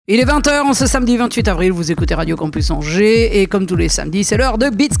Il est 20h en ce samedi 28 avril, vous écoutez Radio Campus Angers et comme tous les samedis, c'est l'heure de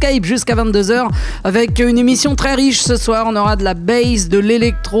Beatscape jusqu'à 22h avec une émission très riche ce soir. On aura de la bass, de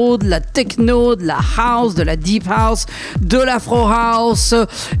l'électro, de la techno, de la house, de la deep house, de l'afro house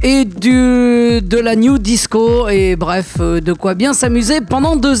et de la new disco et bref, de quoi bien s'amuser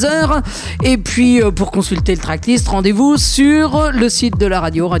pendant 2 heures. Et puis pour consulter le tracklist, rendez-vous sur le site de la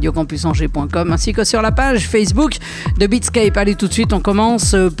radio, radiocampusangers.com ainsi que sur la page Facebook de Beatscape. Allez, tout de suite, on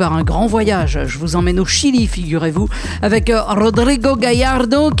commence par un grand voyage. Je vous emmène au Chili, figurez-vous, avec Rodrigo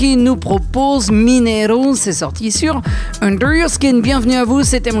Gallardo qui nous propose Minero. C'est sorti sur Under Your Skin. Bienvenue à vous,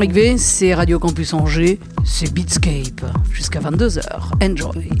 c'est Emeric V, c'est Radio Campus Angers, c'est Beatscape. Jusqu'à 22h.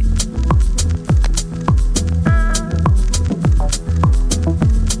 Enjoy.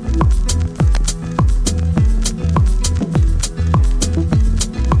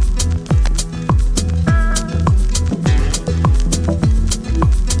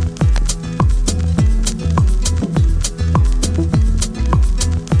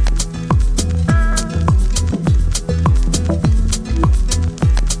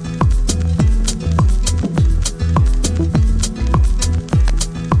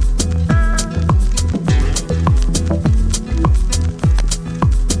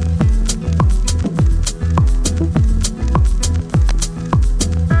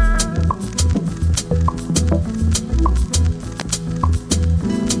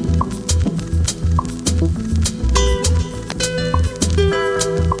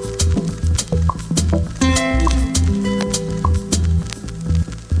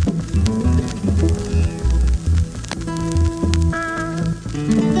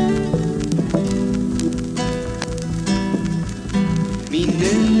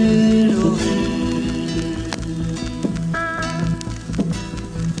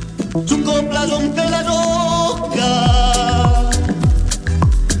 Su copla rompe la roca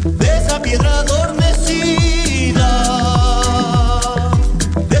de esa piedra adormecida,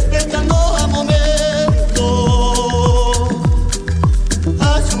 despertando a momento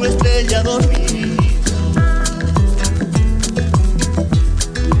a su estrella dormida.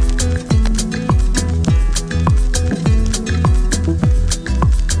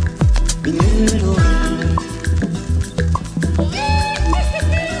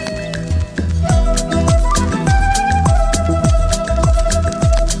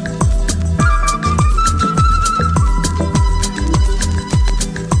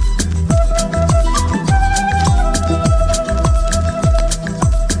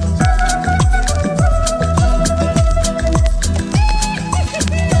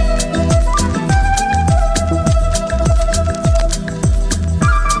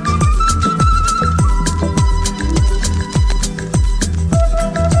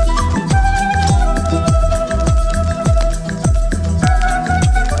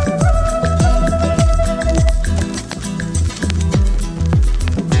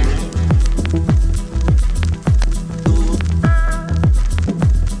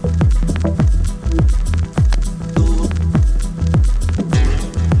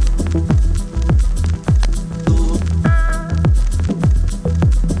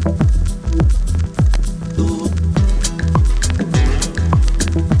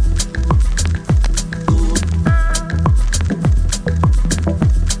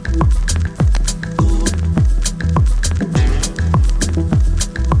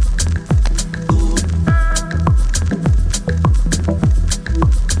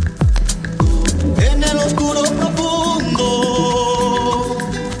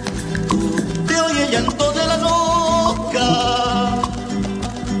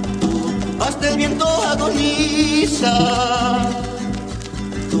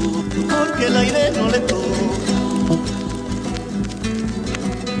 Porque el aire no le toca.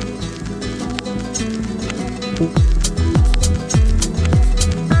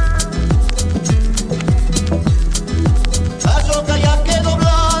 La roca ya quedó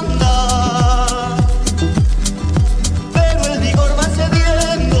blanda, pero el vigor va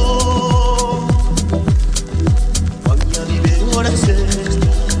cediendo. Cuando ya vive horas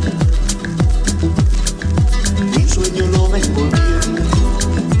extra, un sueño lo va envolviendo.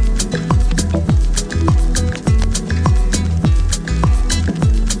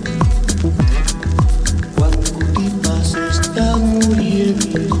 Cuando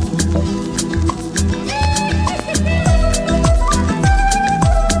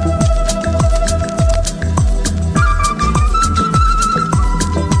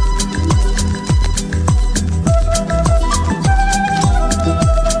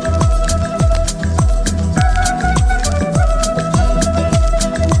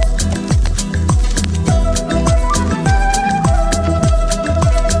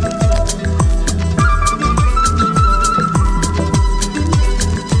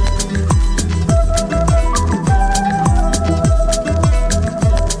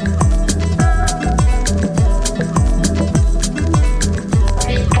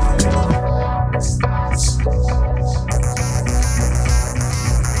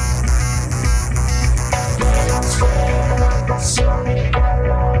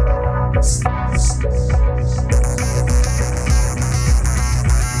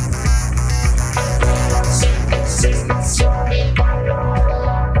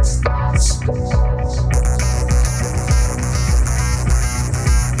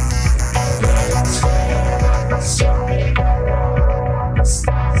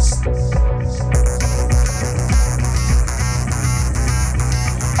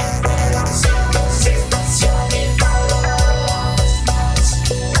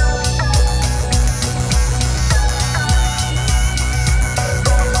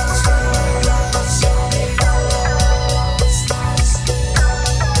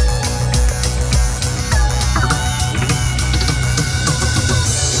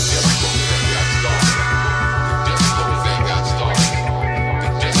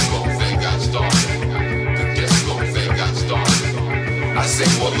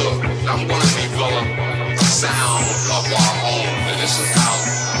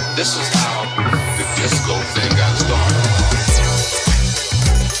This is how the disco thing got started.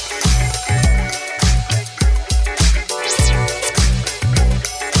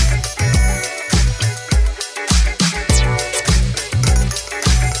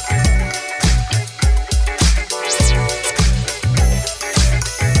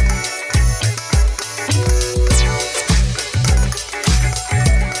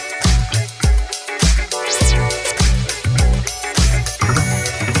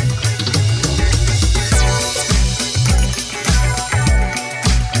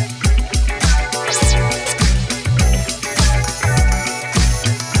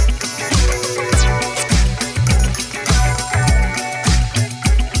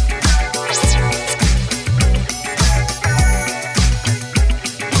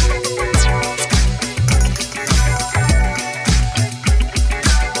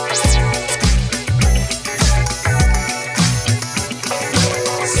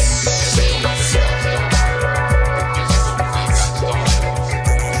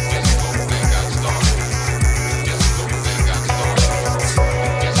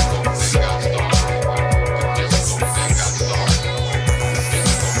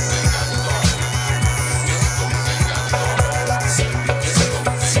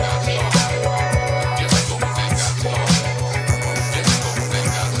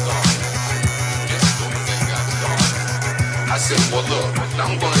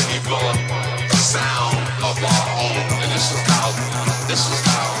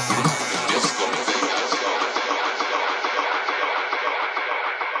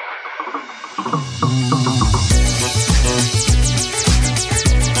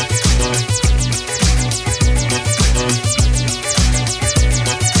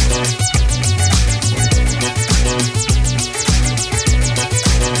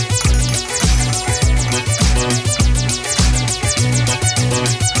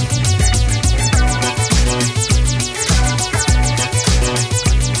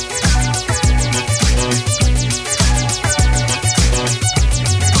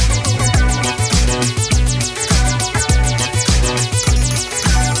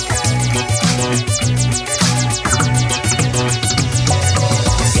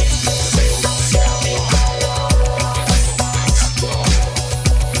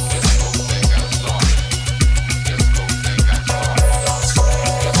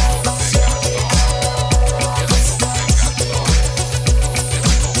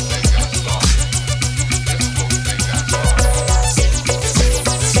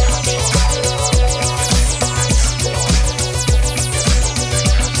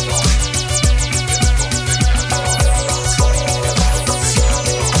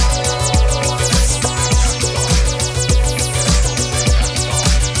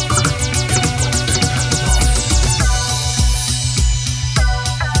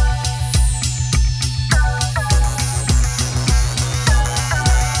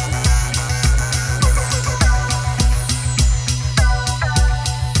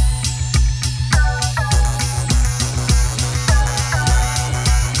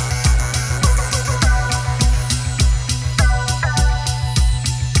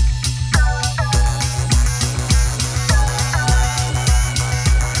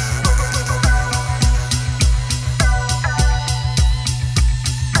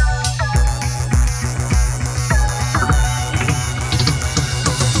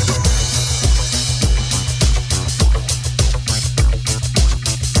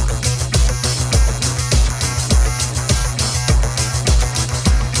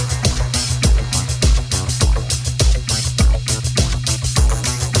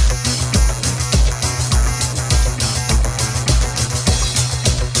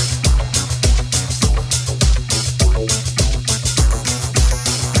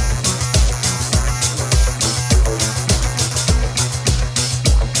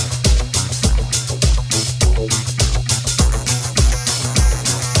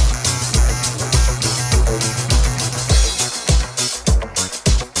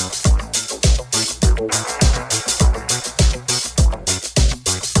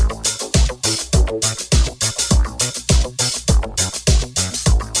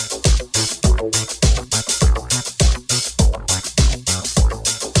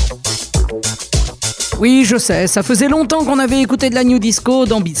 Oui, je sais, ça faisait longtemps qu'on avait écouté de la New Disco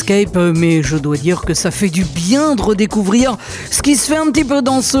dans Beatscape, mais je dois dire que ça fait du bien de redécouvrir ce qui se fait un petit peu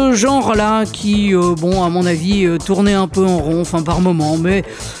dans ce genre-là, qui, bon, à mon avis, tournait un peu en rond, enfin par moment, mais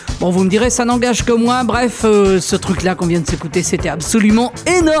Bon, vous me direz, ça n'engage que moi. Bref, ce truc-là qu'on vient de s'écouter, c'était absolument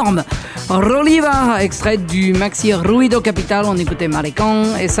énorme. Roliva, extrait du maxi Ruido Capital, on écoutait Marican,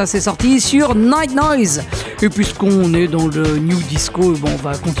 et ça c'est sorti sur Night Noise. Et puisqu'on est dans le New Disco, bon, on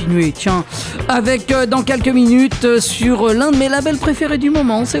va continuer, tiens, avec dans quelques minutes sur l'un de mes labels préférés du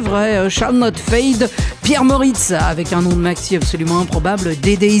moment, c'est vrai, Shall Not Fade, Pierre Moritz, avec un nom de maxi absolument improbable,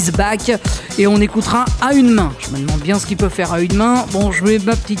 Day Is Back, et on écoutera à une main. Je me demande bien ce qu'il peut faire à une main. Bon, je mets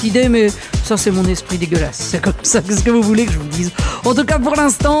ma petite idée, mais ça c'est mon esprit dégueulasse, c'est comme ça. Qu'est-ce que vous voulez que je vous dise? En tout cas, pour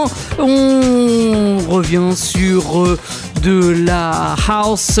l'instant, on revient sur de la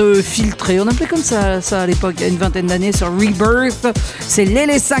house filtrée. On appelait comme ça à l'époque, il y a une vingtaine d'années, sur Rebirth. C'est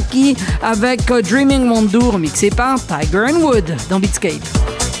Lele Saki avec Dreaming Wandour, mixé par Tiger and Wood dans Beatscape.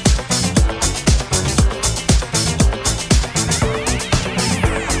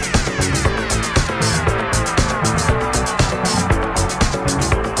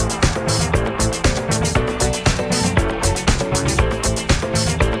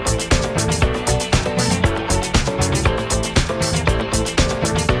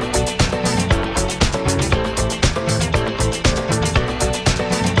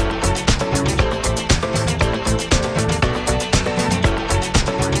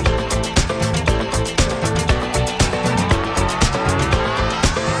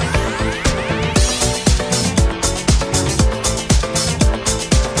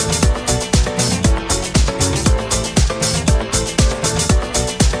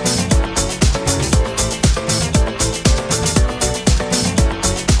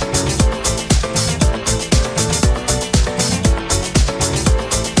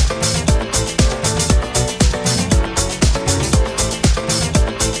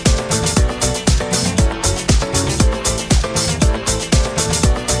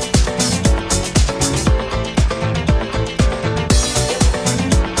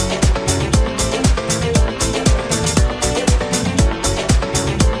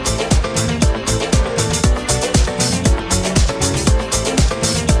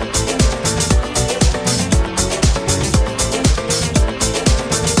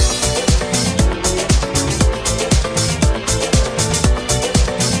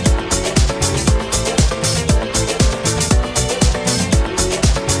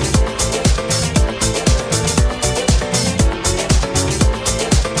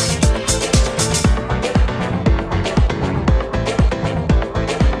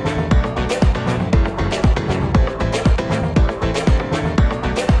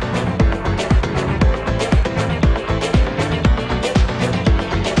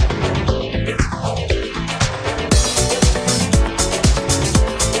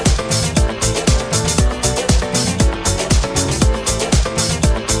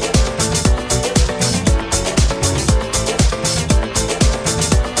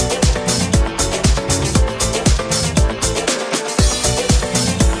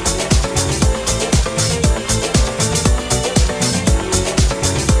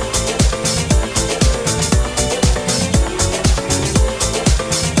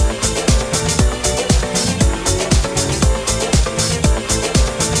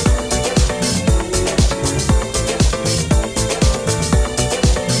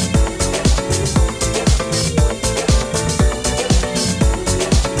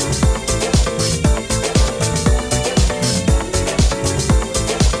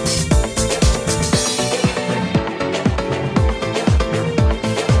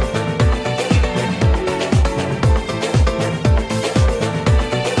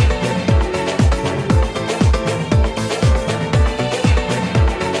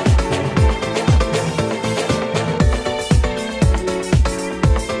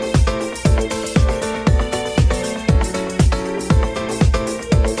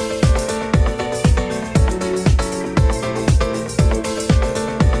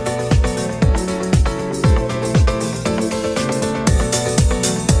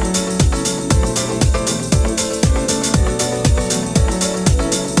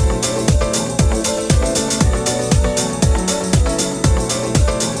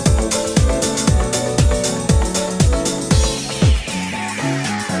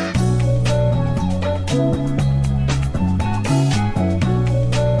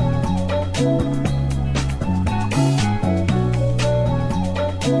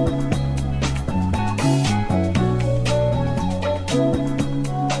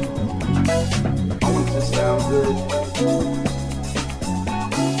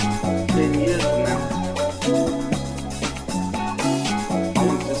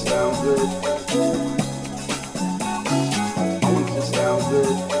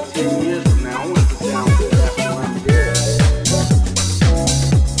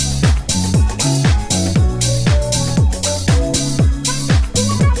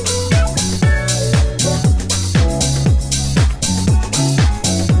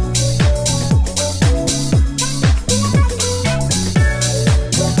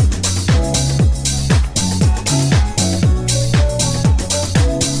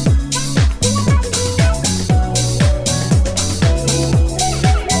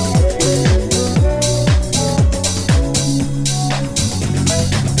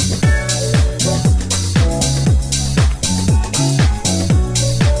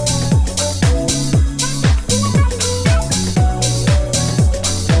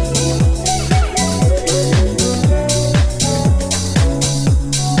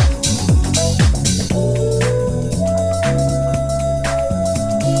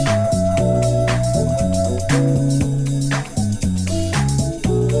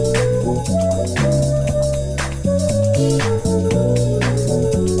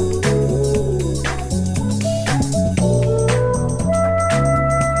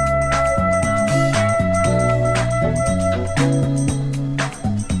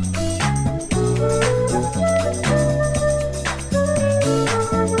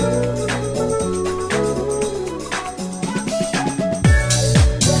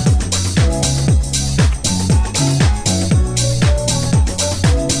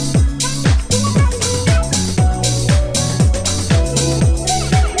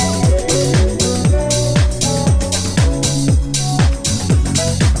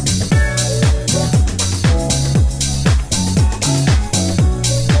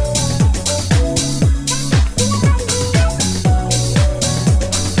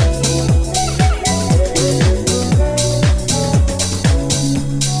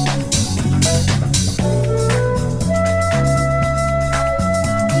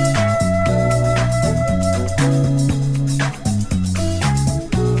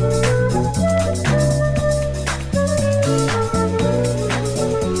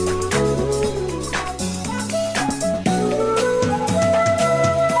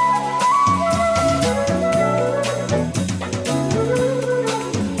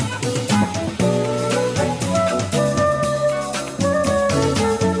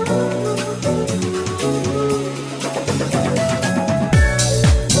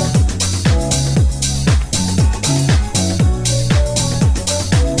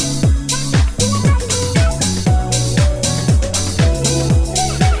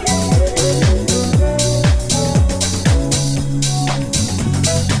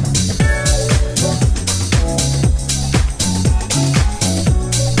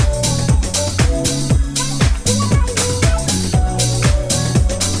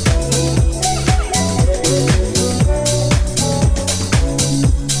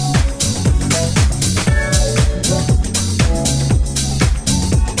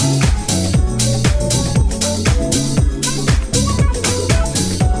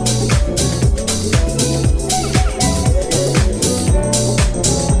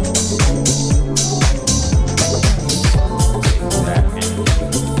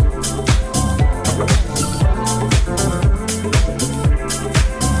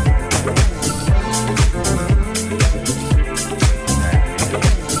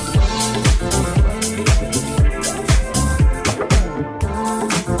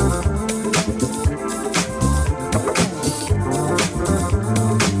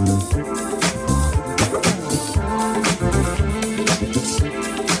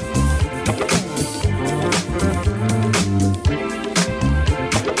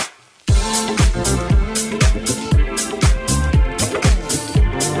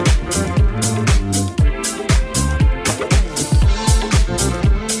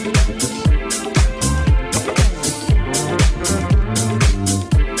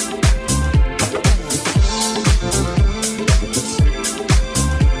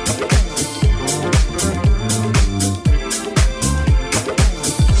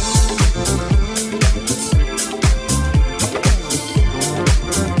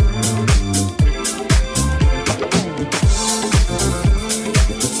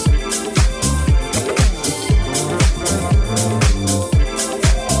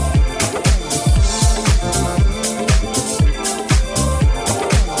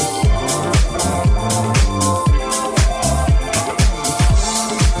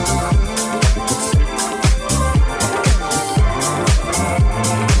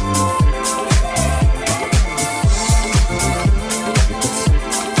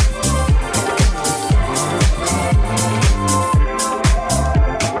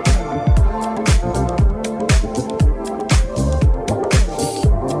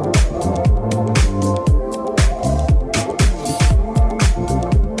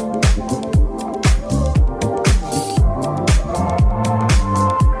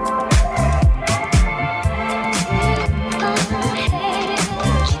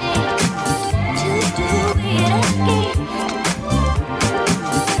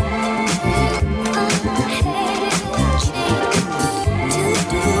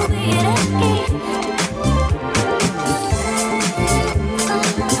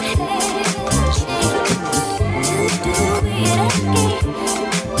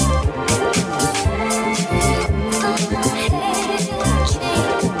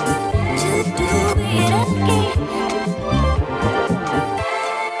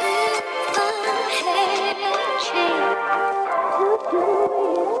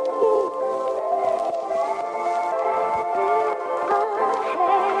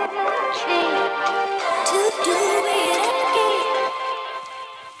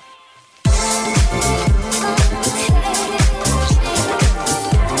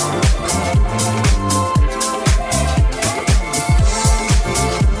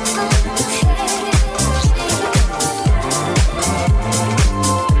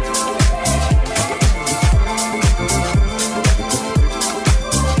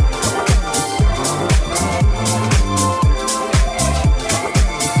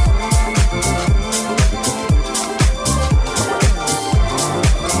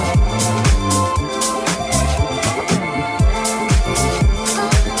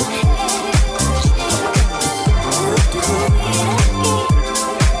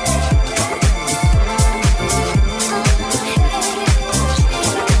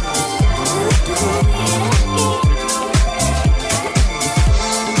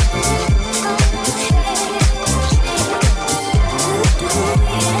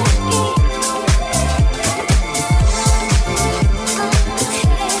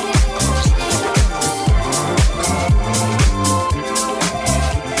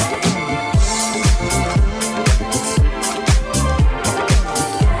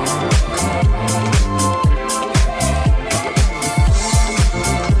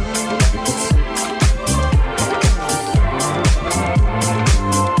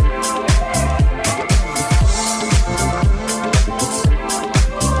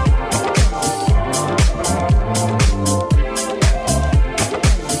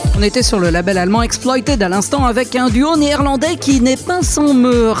 On était sur le label allemand Exploited à l'instant avec un duo néerlandais qui n'est pas sans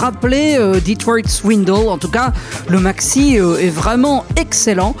me rappeler Detroit Swindle. En tout cas, le maxi est vraiment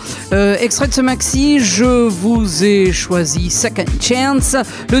excellent. Extrait de ce maxi, je vous ai choisi Second Chance.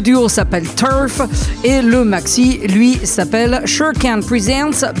 Le duo s'appelle Turf et le maxi, lui, s'appelle Sure Can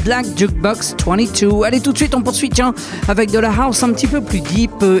Presents Black Jukebox 22. Allez, tout de suite, on poursuit, tiens, avec de la house un petit peu plus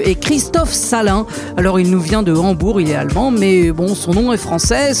deep et Christophe Salin. Alors, il nous vient de Hambourg, il est allemand, mais bon, son nom est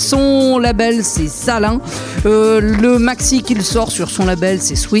français. Son label, c'est Salin. Le maxi qu'il sort sur son label,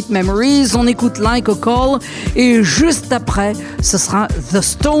 c'est Sweet Memories. On écoute Like a Call et juste après, ce sera The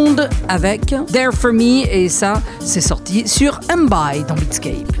Stoned avec There For Me et ça, c'est sorti sur M-By dans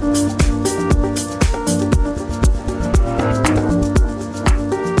Beatscape.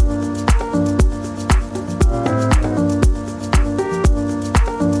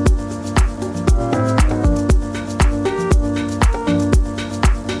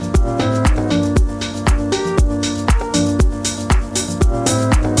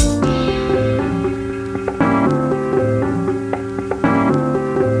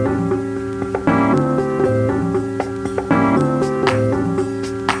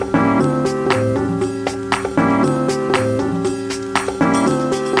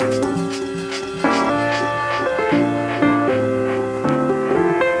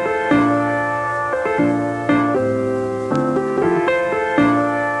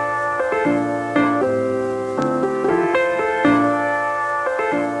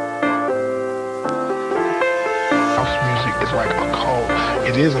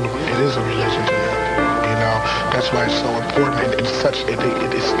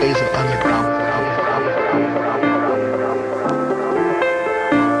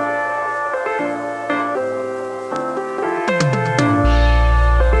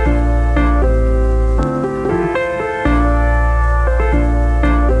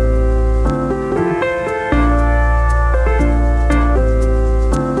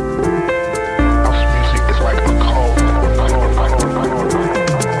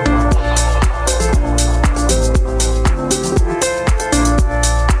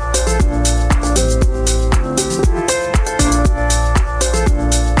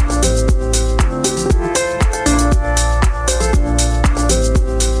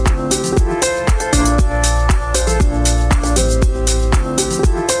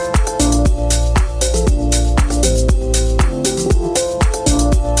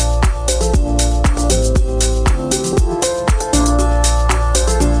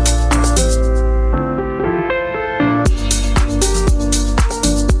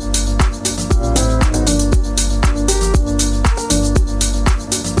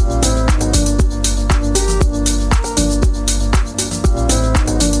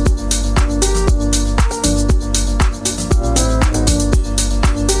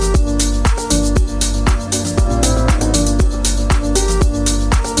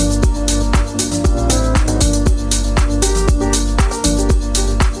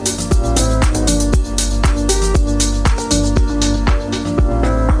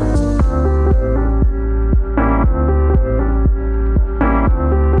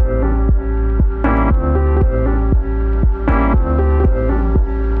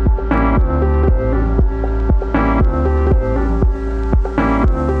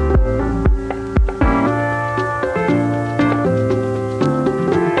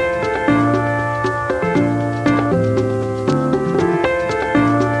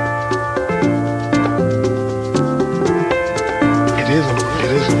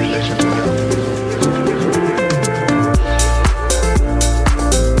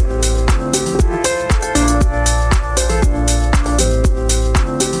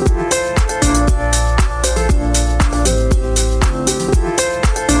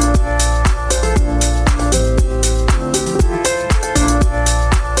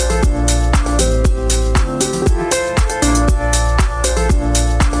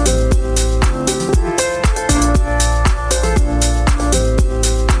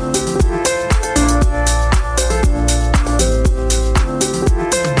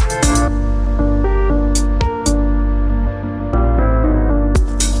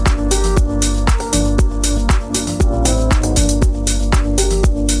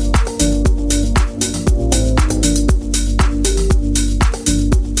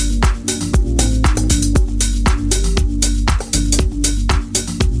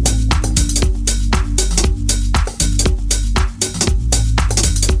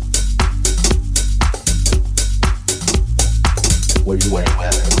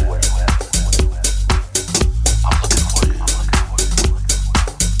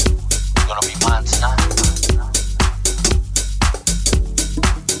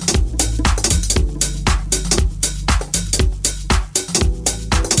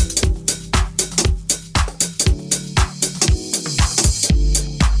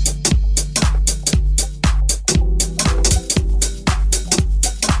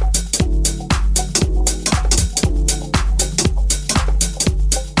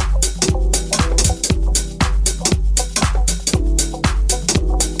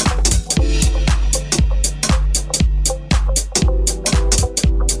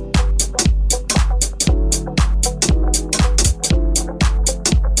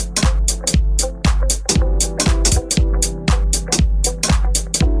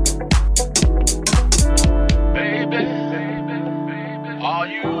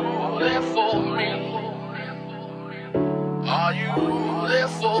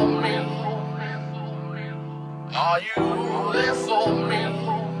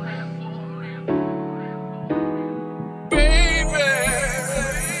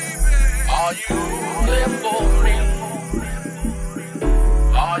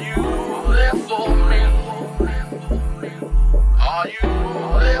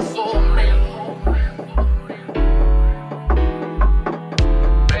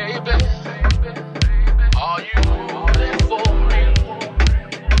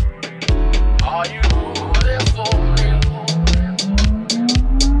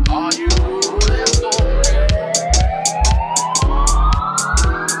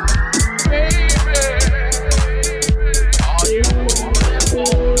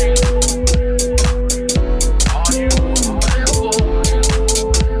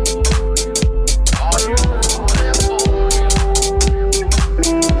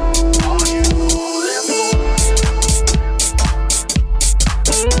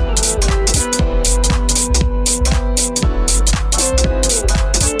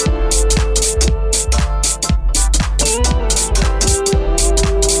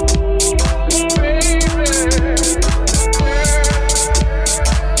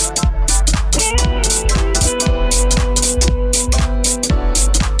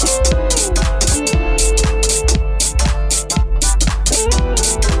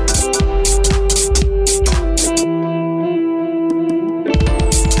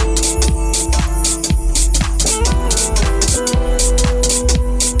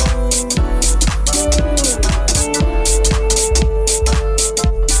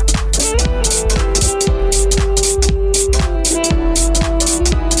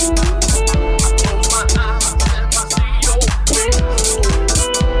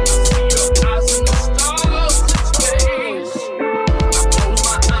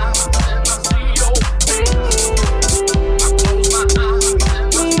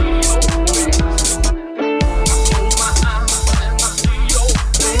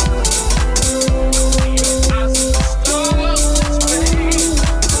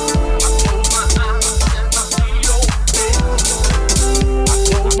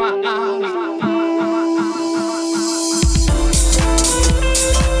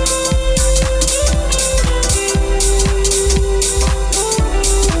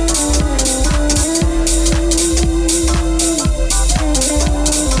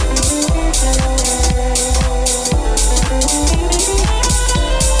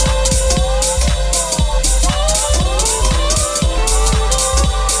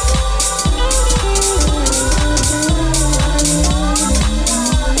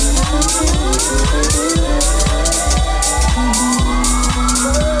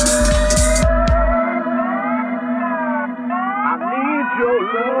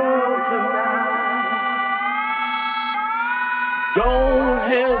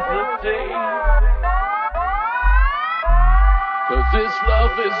 this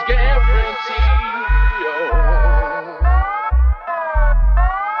love is guaranteed.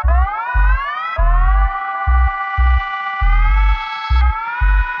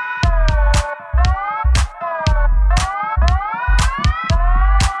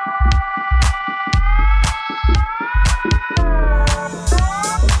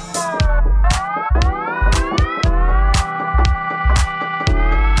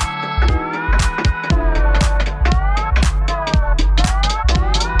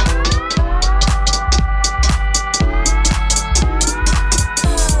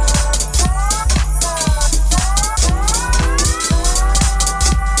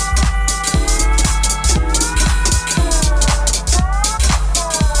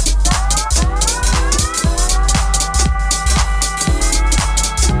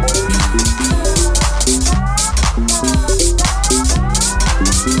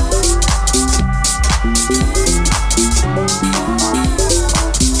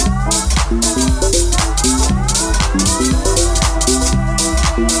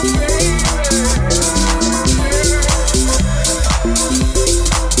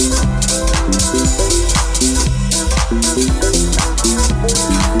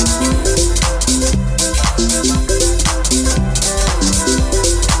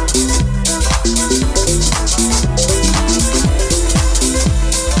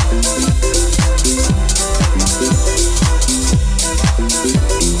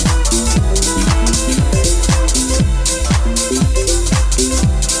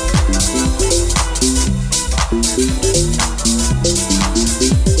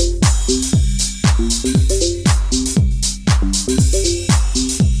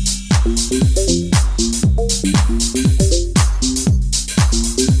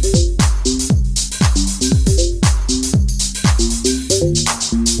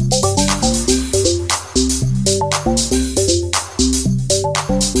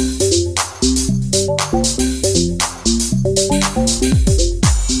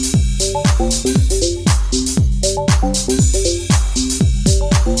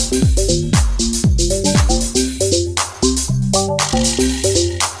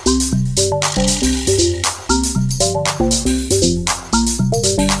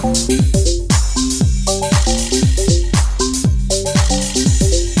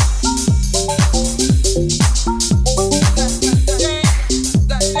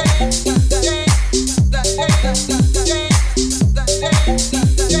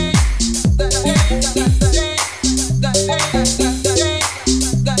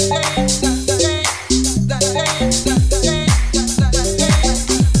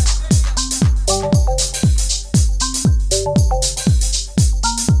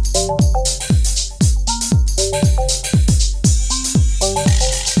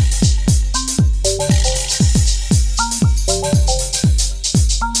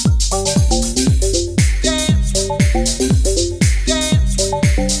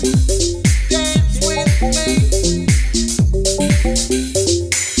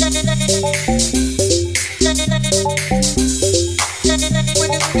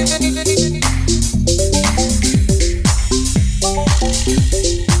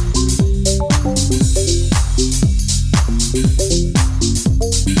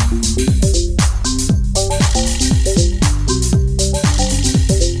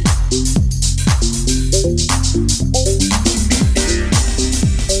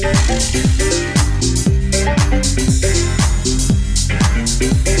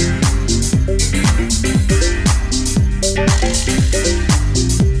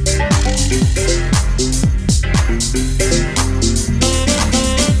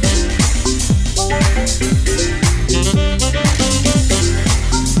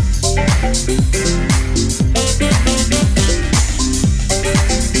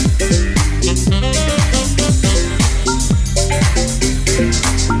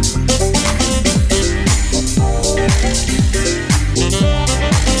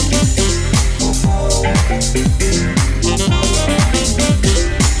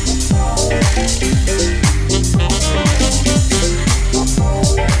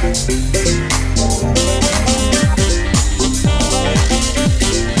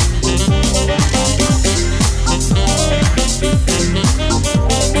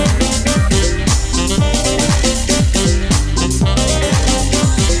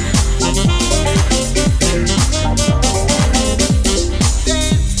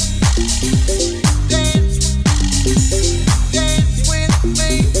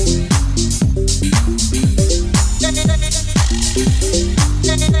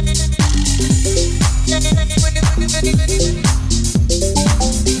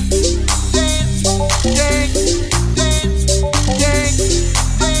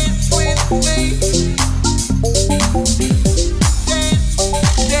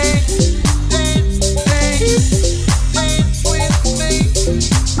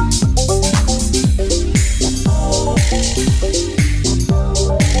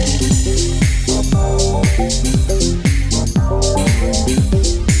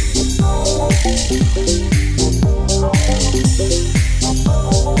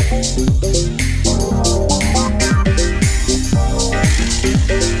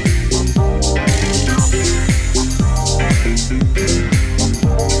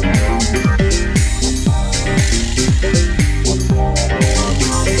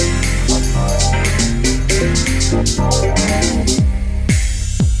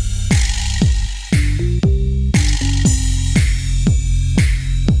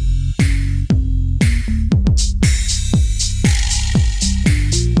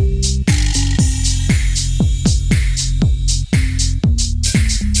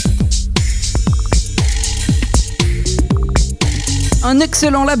 Un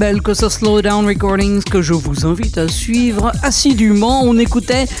excellent label que ce Slowdown Recordings que je vous invite à suivre assidûment. On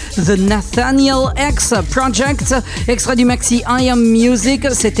écoutait The Nathaniel X Project, extrait du maxi I Am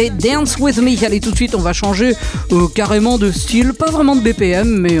Music, c'était Dance With Me. Allez, tout de suite on va changer carrément de style, pas vraiment de BPM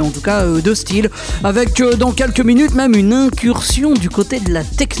mais en tout cas de style, avec dans quelques minutes même une incursion du côté de la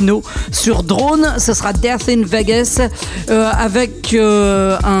techno sur drone. Ce sera Death in Vegas avec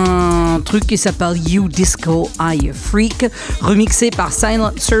un truc qui s'appelle You Disco I Freak, remixé par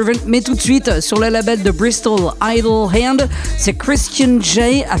Silent Servant. Mais tout de suite sur le label de Bristol Idle Hand, c'est Christian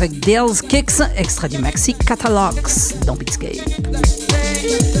J avec Dale's Kicks, extrait du maxi Catalogs dans Beatscape.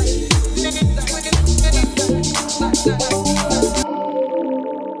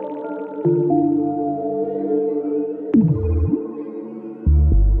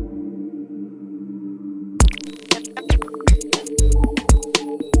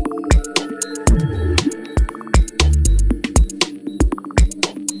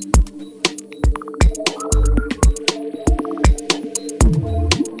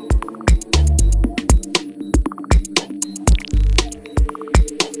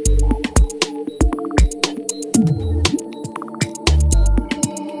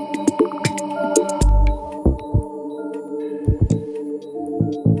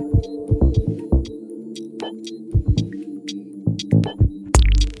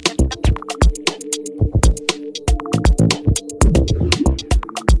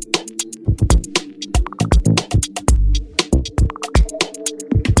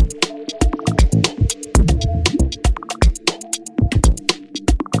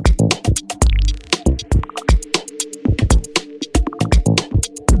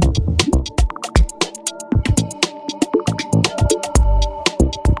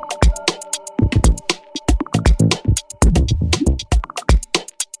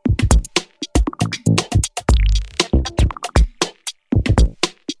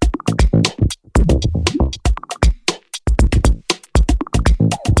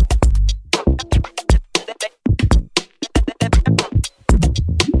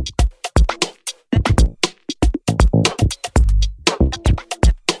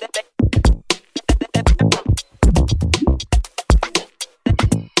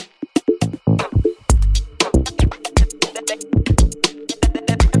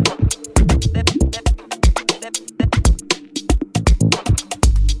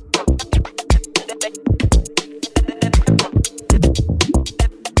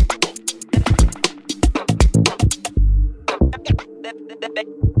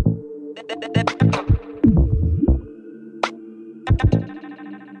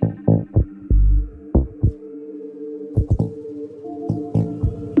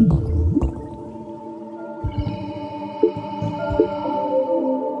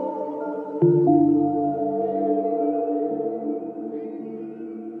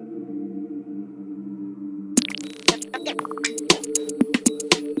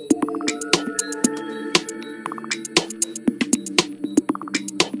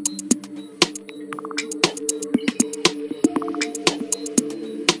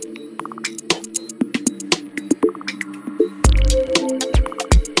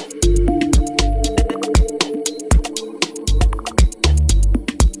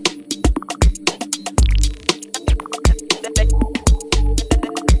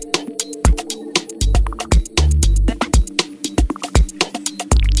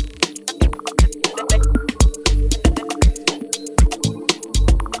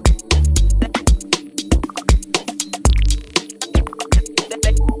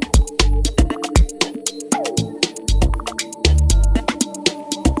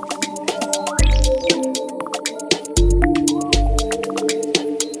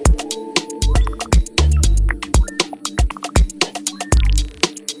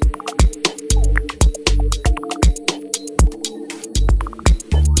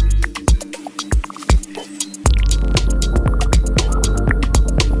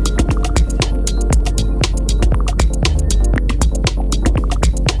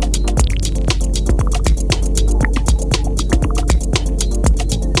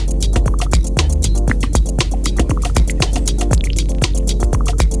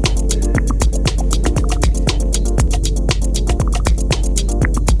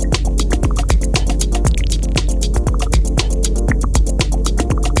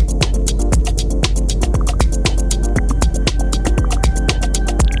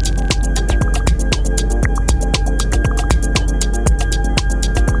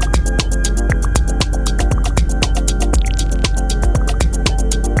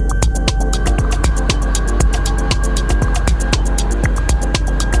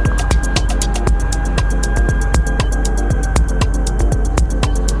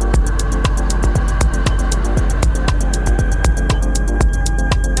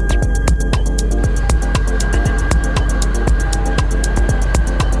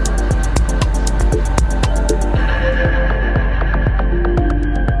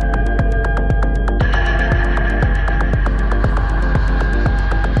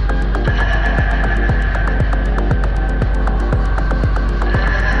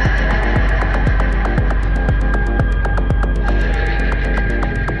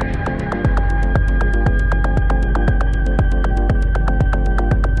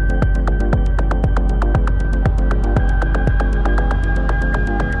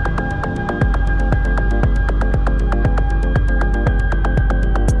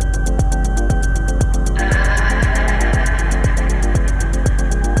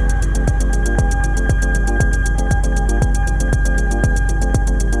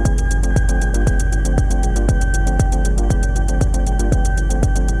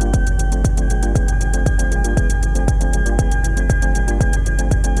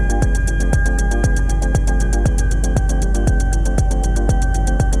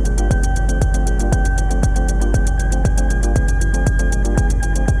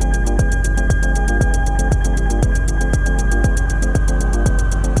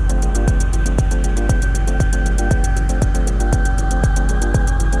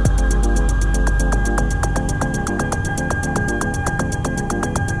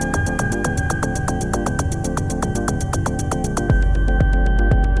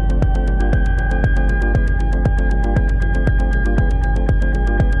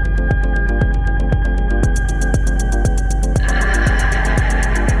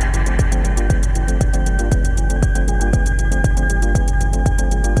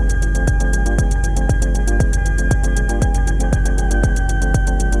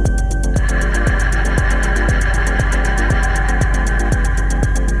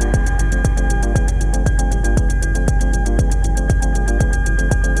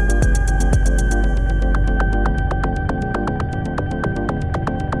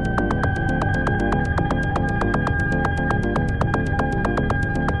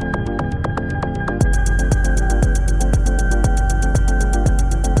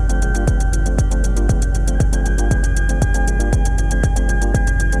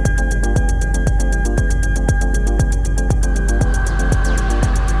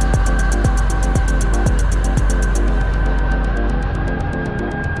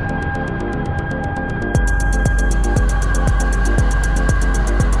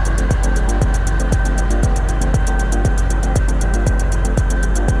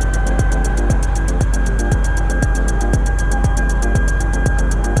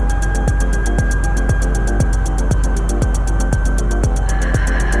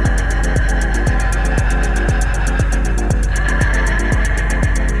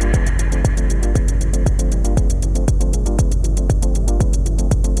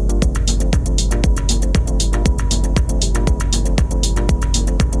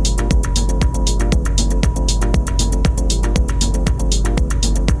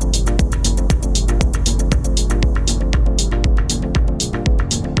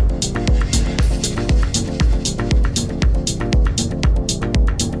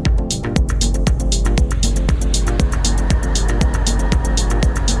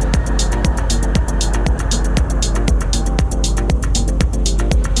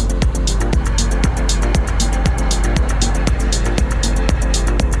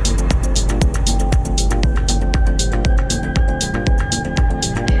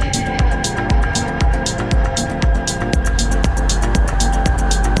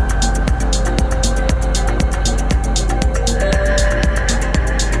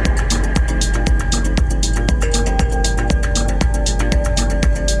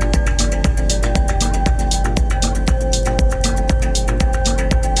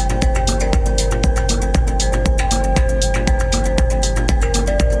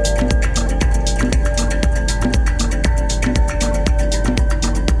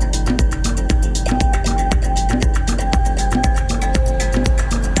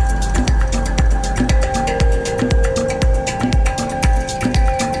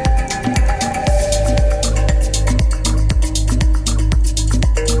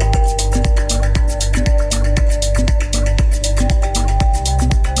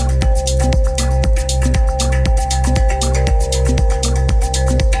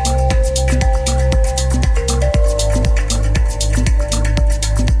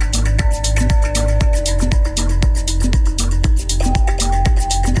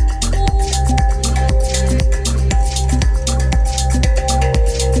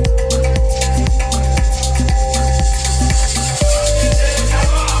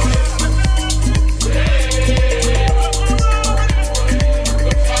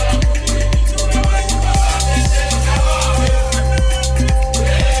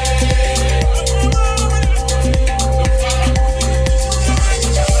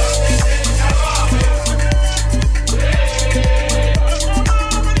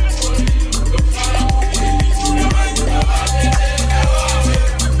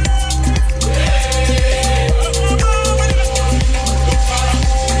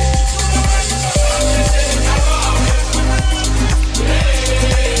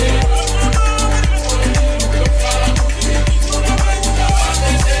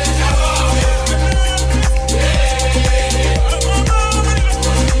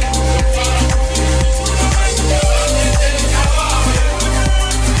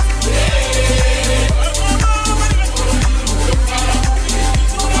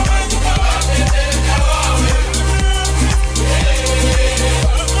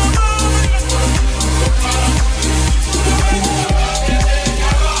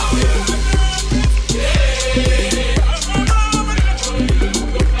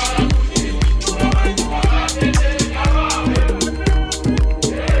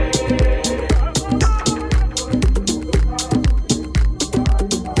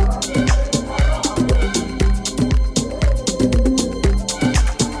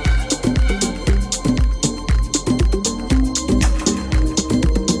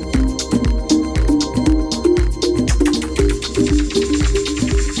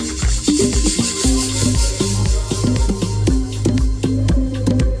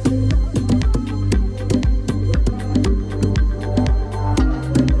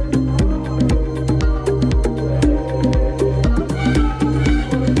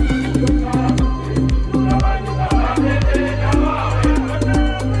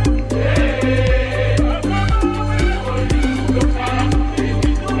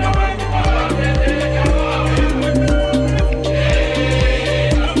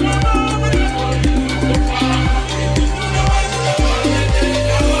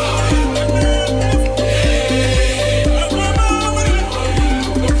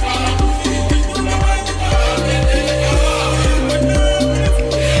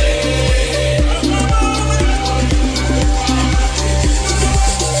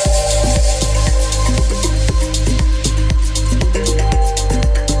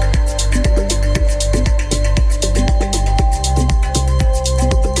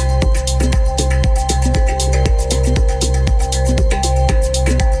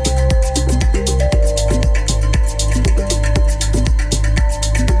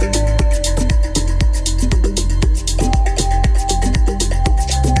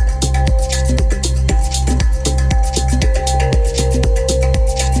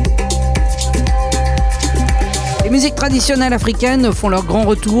 musiques traditionnelles africaines font leur grand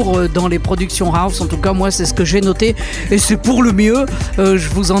retour dans les productions house. En tout cas, moi, c'est ce que j'ai noté et c'est pour le mieux. Je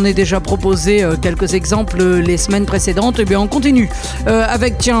vous en ai déjà proposé quelques exemples les semaines précédentes. Et bien, on continue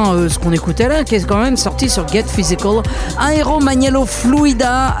avec, ce qu'on écoutait là, qui est quand même sorti sur Get Physical, Aero Magnello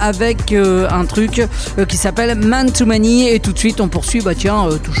Fluida, avec un truc qui s'appelle Man to Many. Et tout de suite, on poursuit,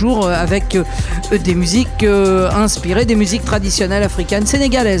 toujours avec des musiques inspirées des musiques traditionnelles africaines,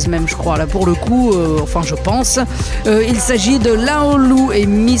 sénégalaises même, je crois, là pour le coup, je pense. Il s'agit de Laolu et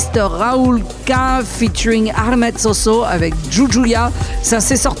Mr. Raoul K featuring Ahmed Soso avec Jujuya. Ça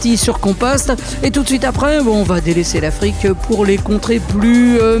s'est sorti sur Compost. Et tout de suite après, on va délaisser l'Afrique pour les contrées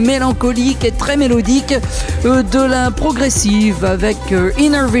plus mélancoliques et très mélodiques de la progressive avec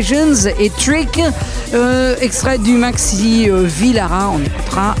Inner Visions et Trick, extrait du maxi Villara. On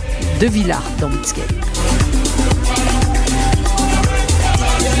écoutera De Villar dans Beatscape.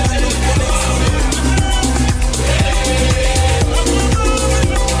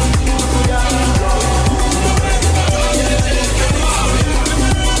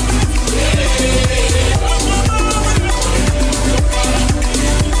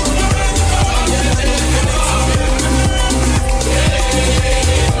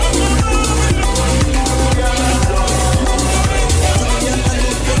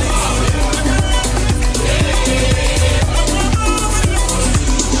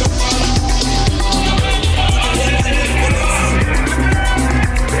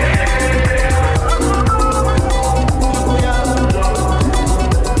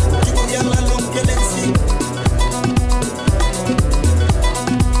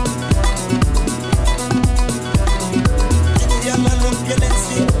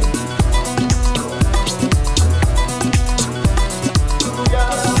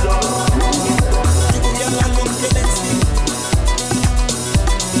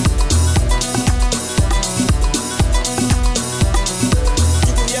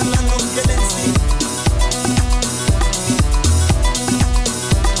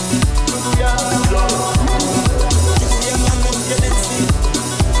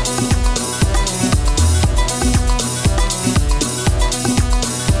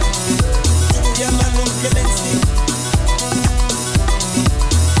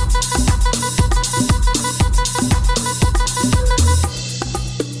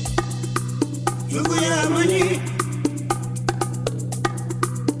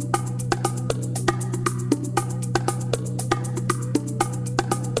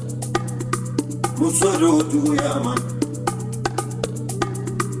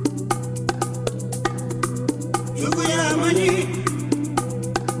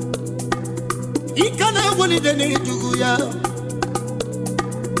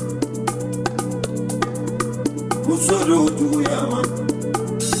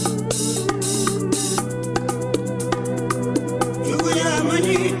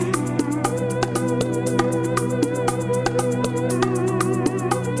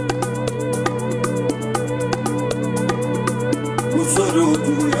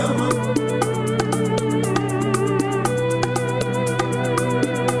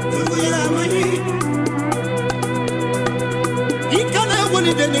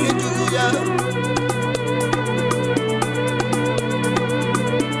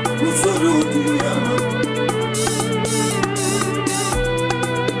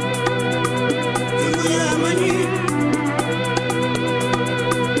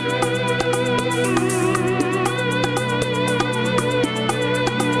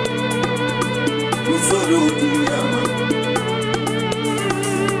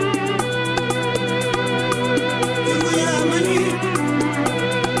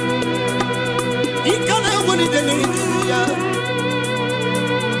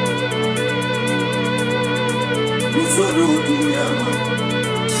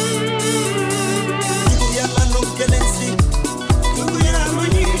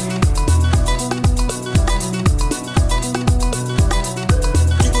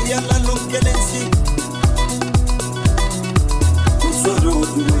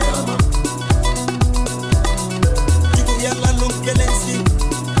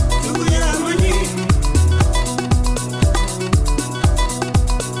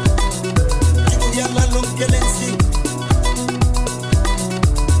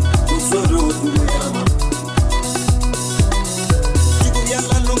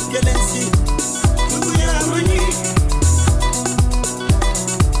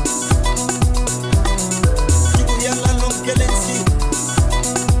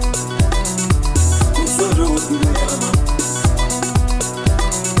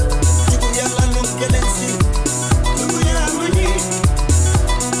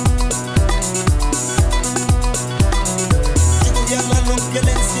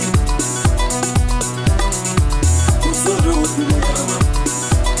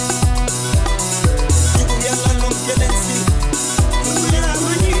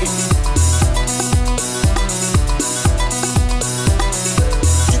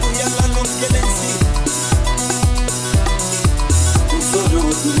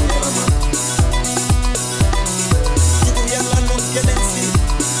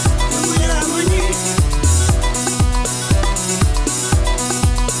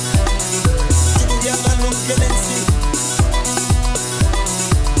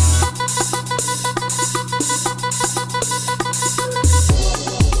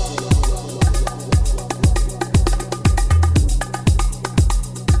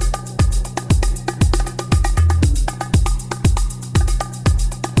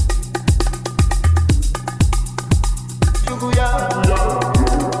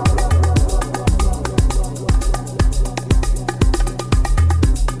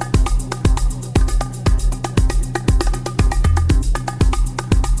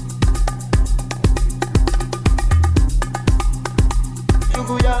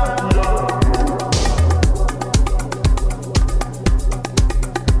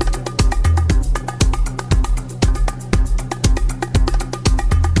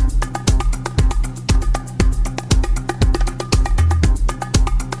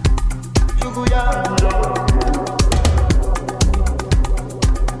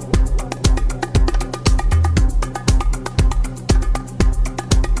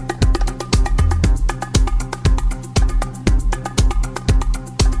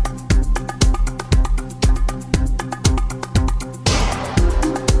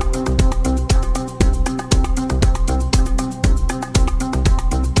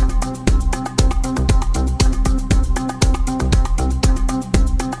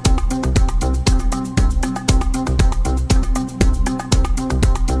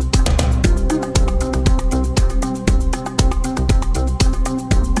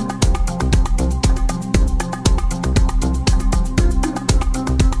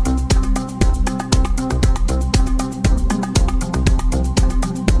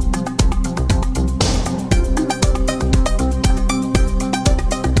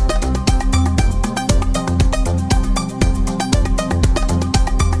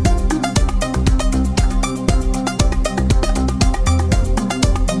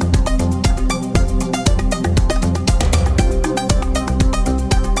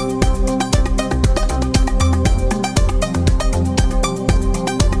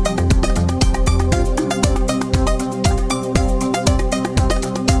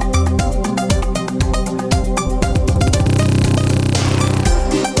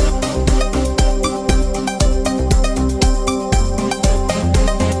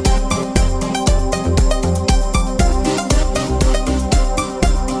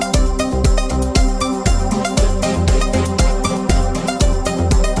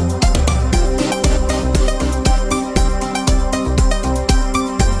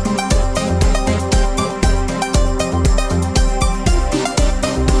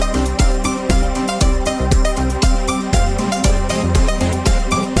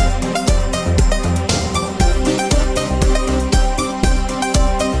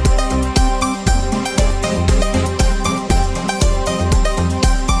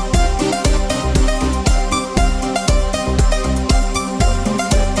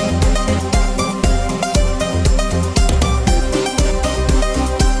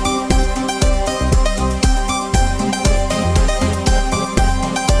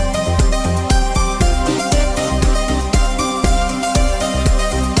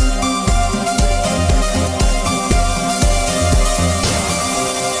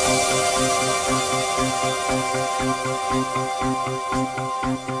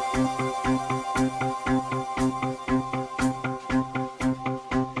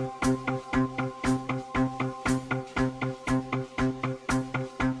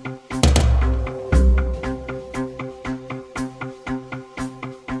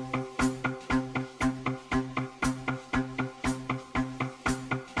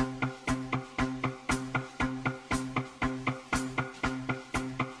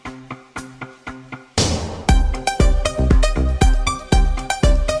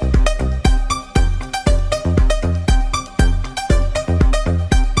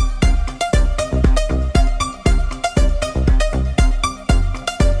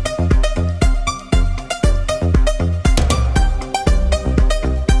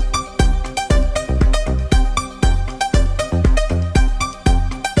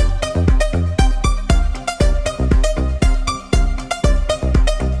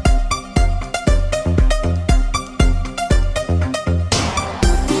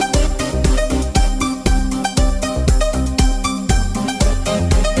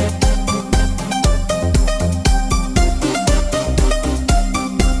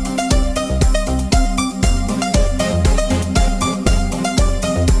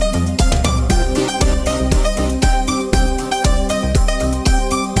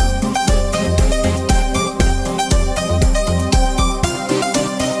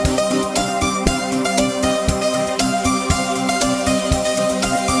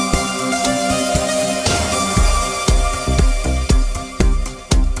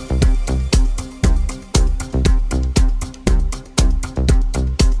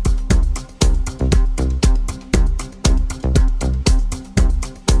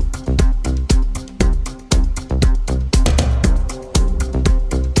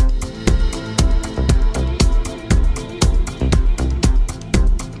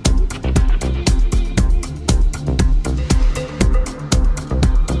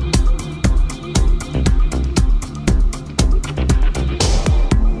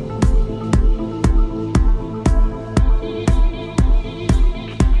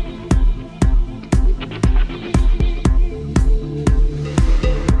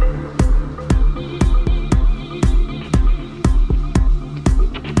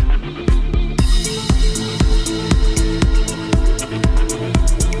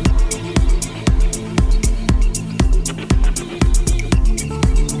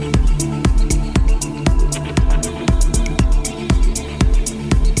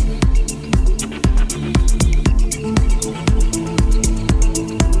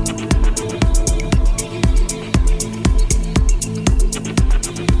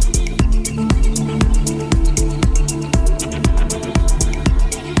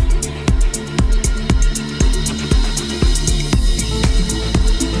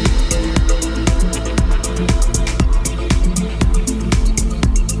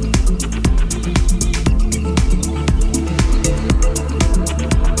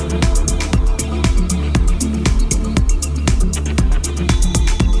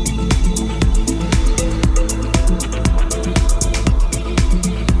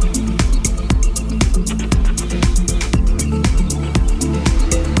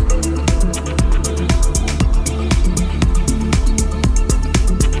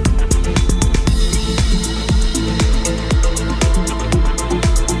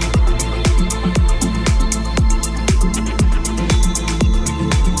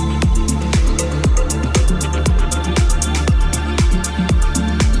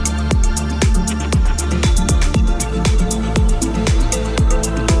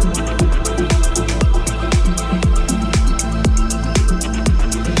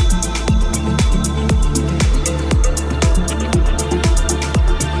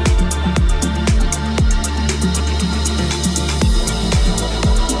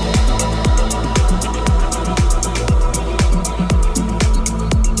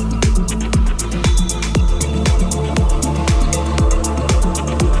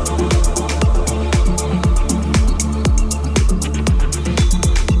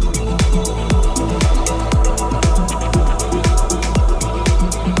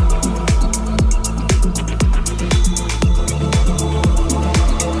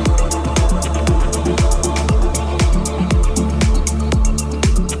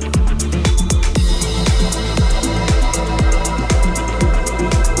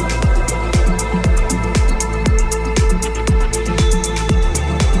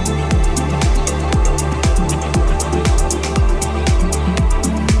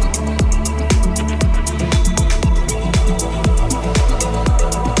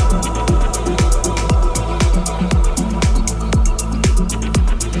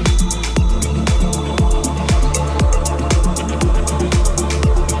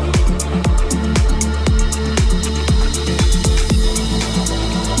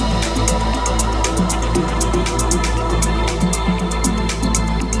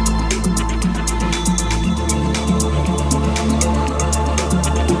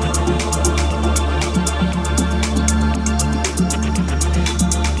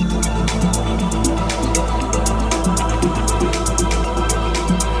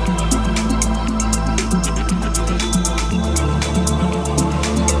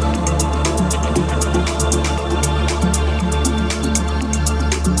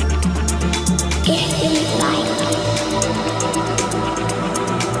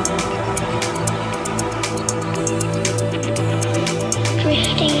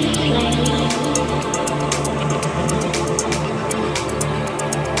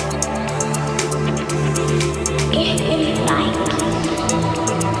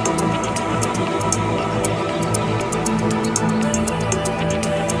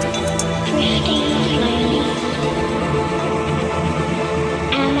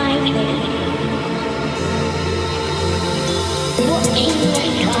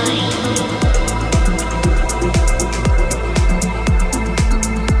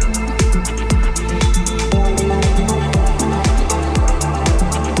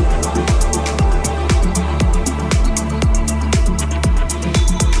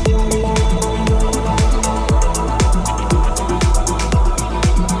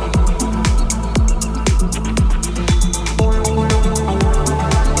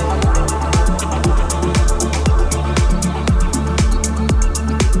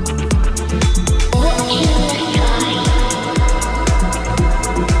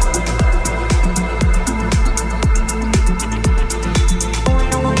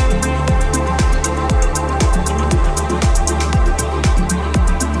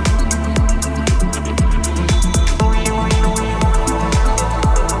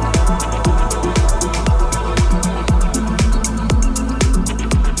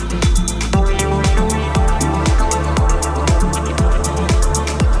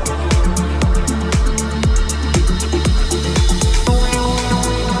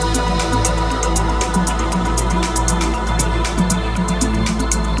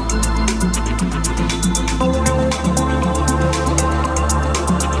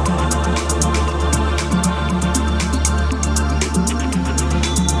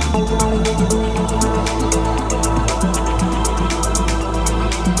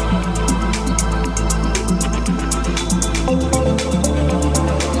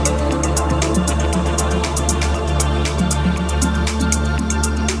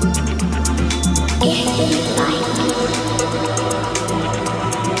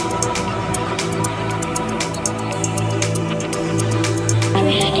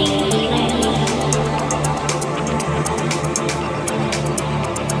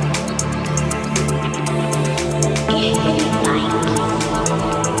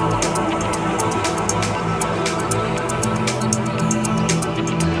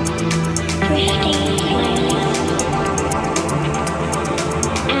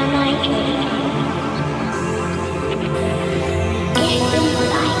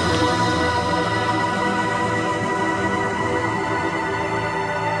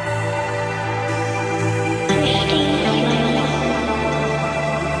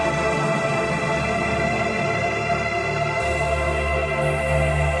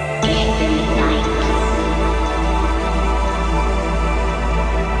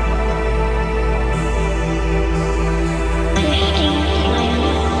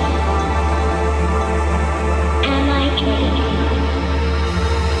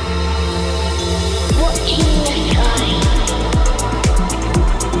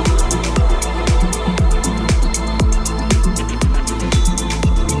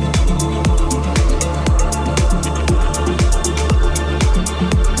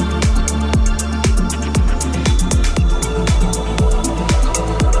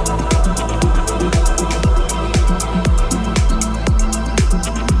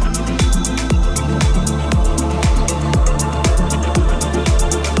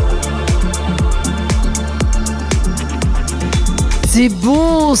 C'est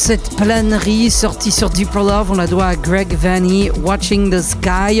beau cette planerie sortie sur Deeper Love, on la doit à Greg Vanny, Watching the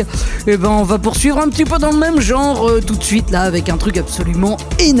Sky. Et ben on va poursuivre un petit peu dans le même genre tout de suite là avec un truc absolument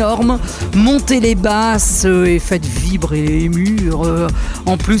énorme. Montez les basses et faites vibrer les murs.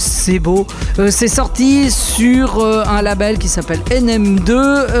 En plus c'est beau. C'est sorti sur un label qui s'appelle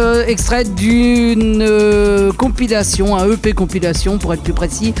NM2, extrait d'une compilation, un EP compilation pour être plus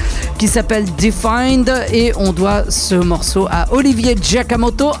précis, qui s'appelle Defined, et on doit ce morceau à Olivier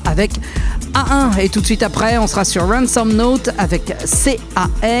Giacomoto avec A1. Et tout de suite après, on sera sur Ransom Note avec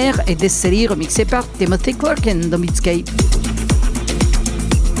CAR et des séries remixées par Timothy Clarkin dans Beatscape.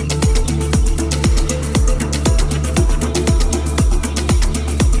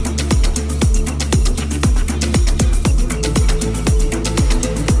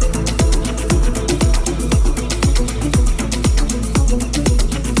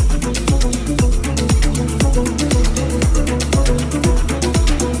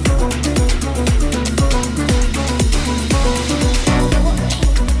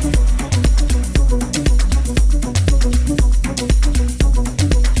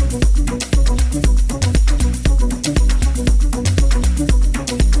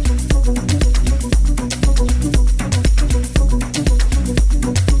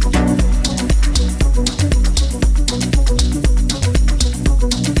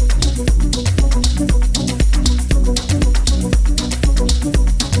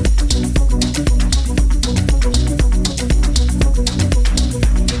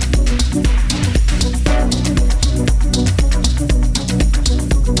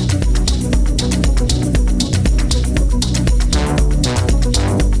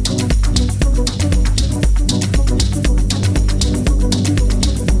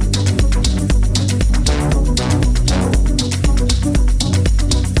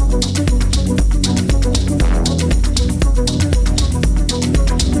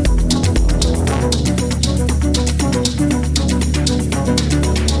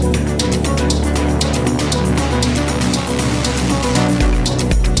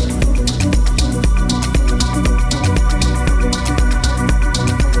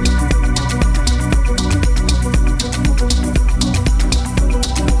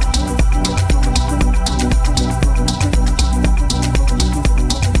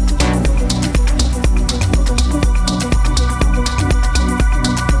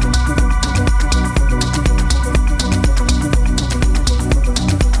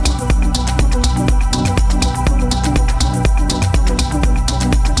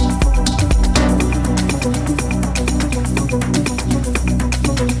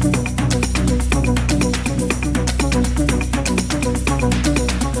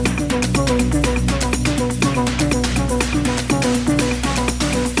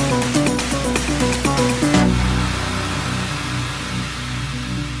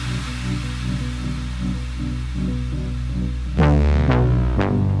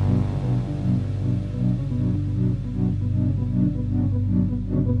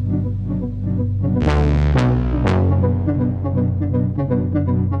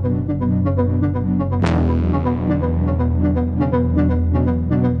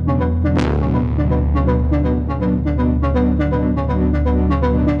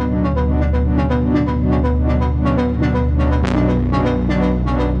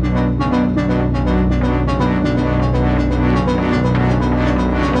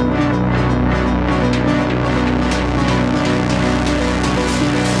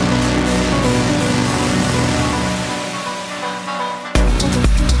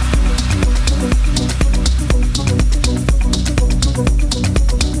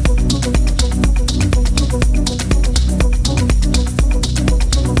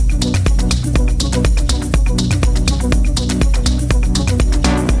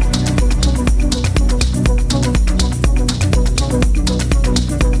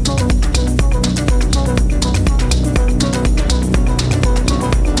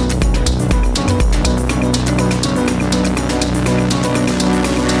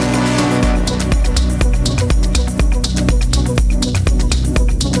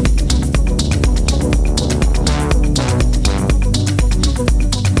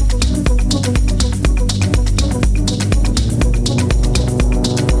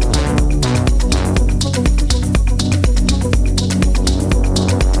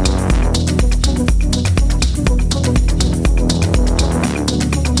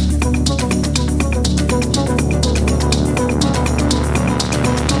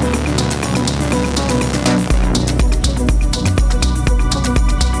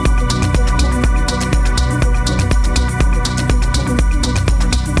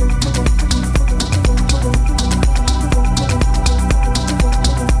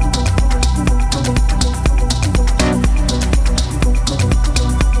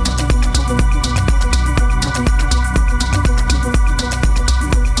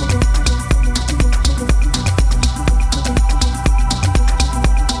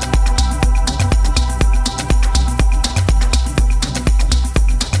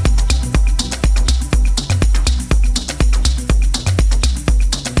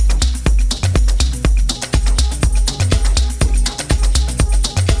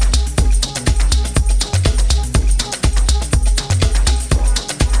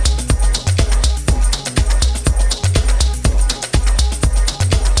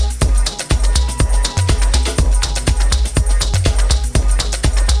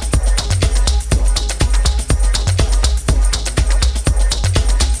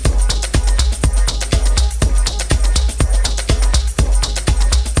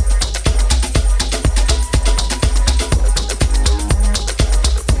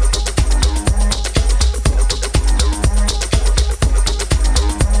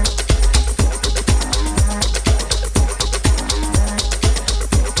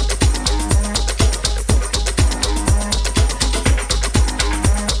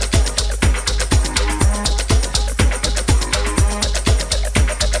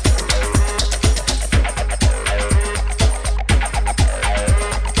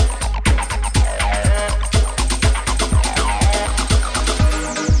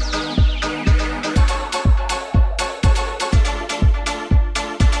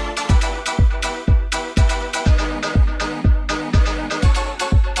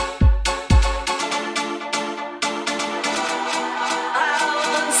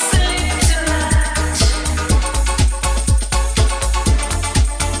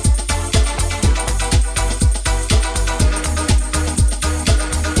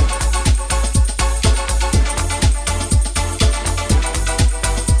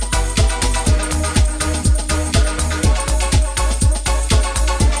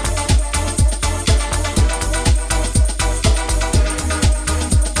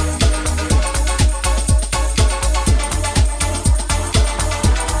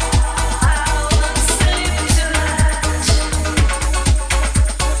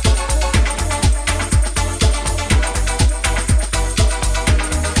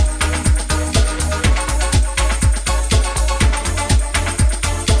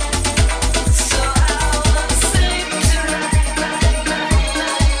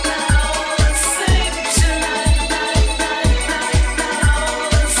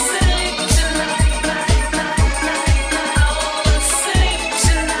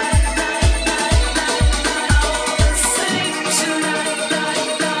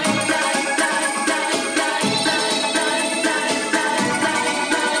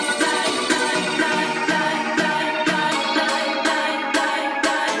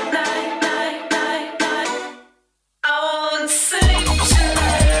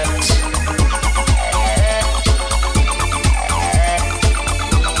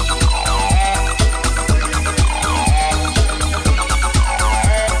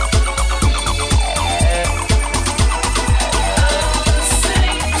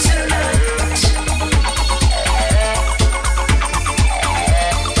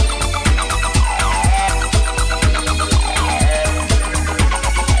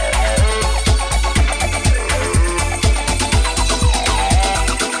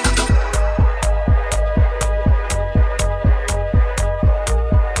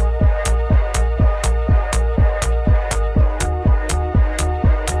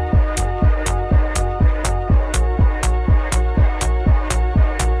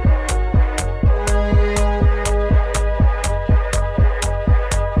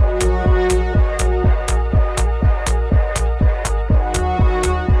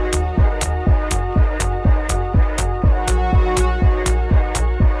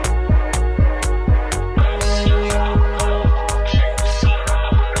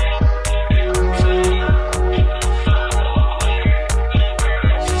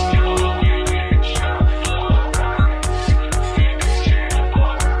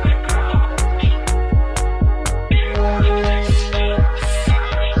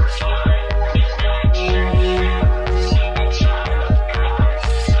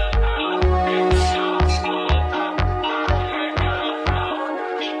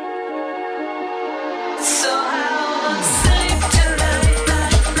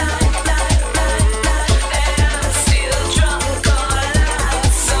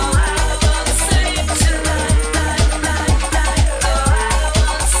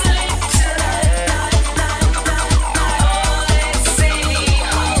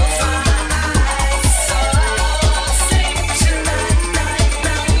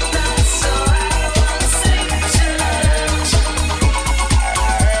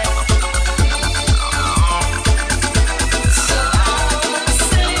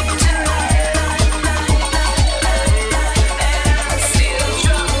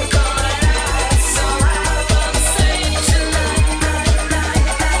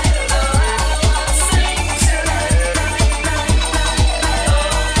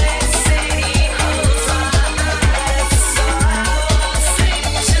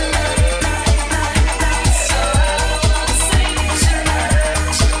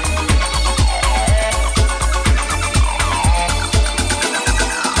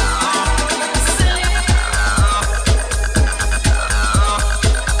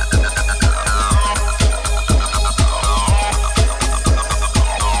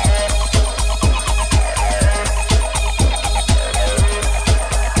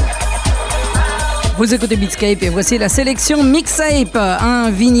 Vous écoutez Beatscape et voici la sélection Mixtape,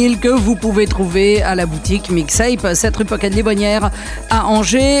 un vinyle que vous pouvez trouver à la boutique Mixtape, 7 rue Pocket-les-Bonnières à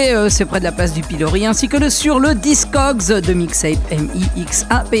Angers, c'est près de la place du Pilori, ainsi que sur le Discogs de Mixtape,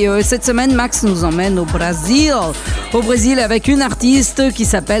 M-I-X-A-P-E. Cette semaine, Max nous emmène au Brésil avec une artiste qui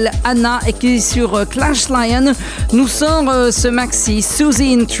s'appelle Anna et qui sur Clash Lion nous sort ce maxi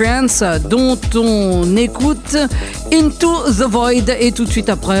Susie in Trance dont on écoute Into the Void et tout de suite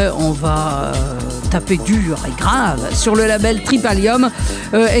après on va taper dur et grave sur le label Tripalium,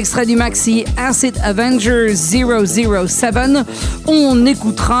 extrait du maxi Acid Avenger 007. On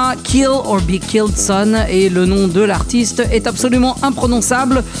écoutera Kill or Be Killed Son et le nom de l'artiste est absolument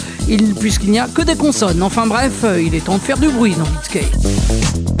imprononçable puisqu'il n'y a que des consonnes. Enfin bref, il est temps de faire du bruit dans Beatscape.